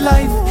down for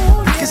life.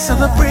 We can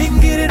celebrate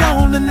and get it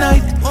on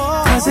tonight.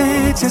 Cause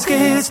it just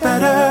gets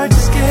better,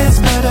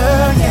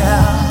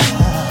 yeah.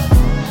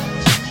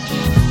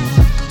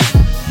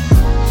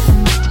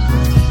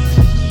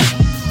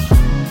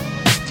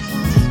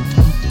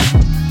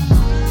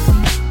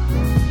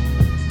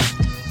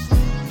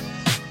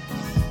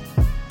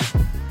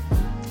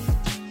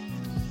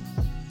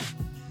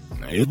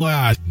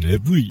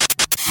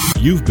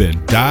 You've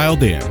been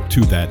dialed in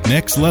to That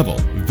Next Level.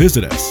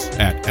 Visit us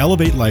at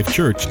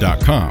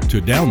ElevateLifeChurch.com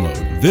to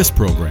download this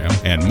program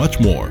and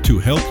much more to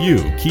help you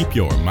keep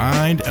your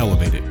mind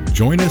elevated.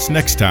 Join us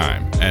next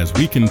time as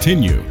we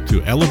continue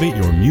to elevate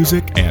your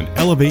music and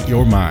elevate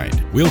your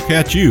mind. We'll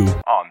catch you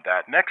on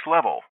That Next Level.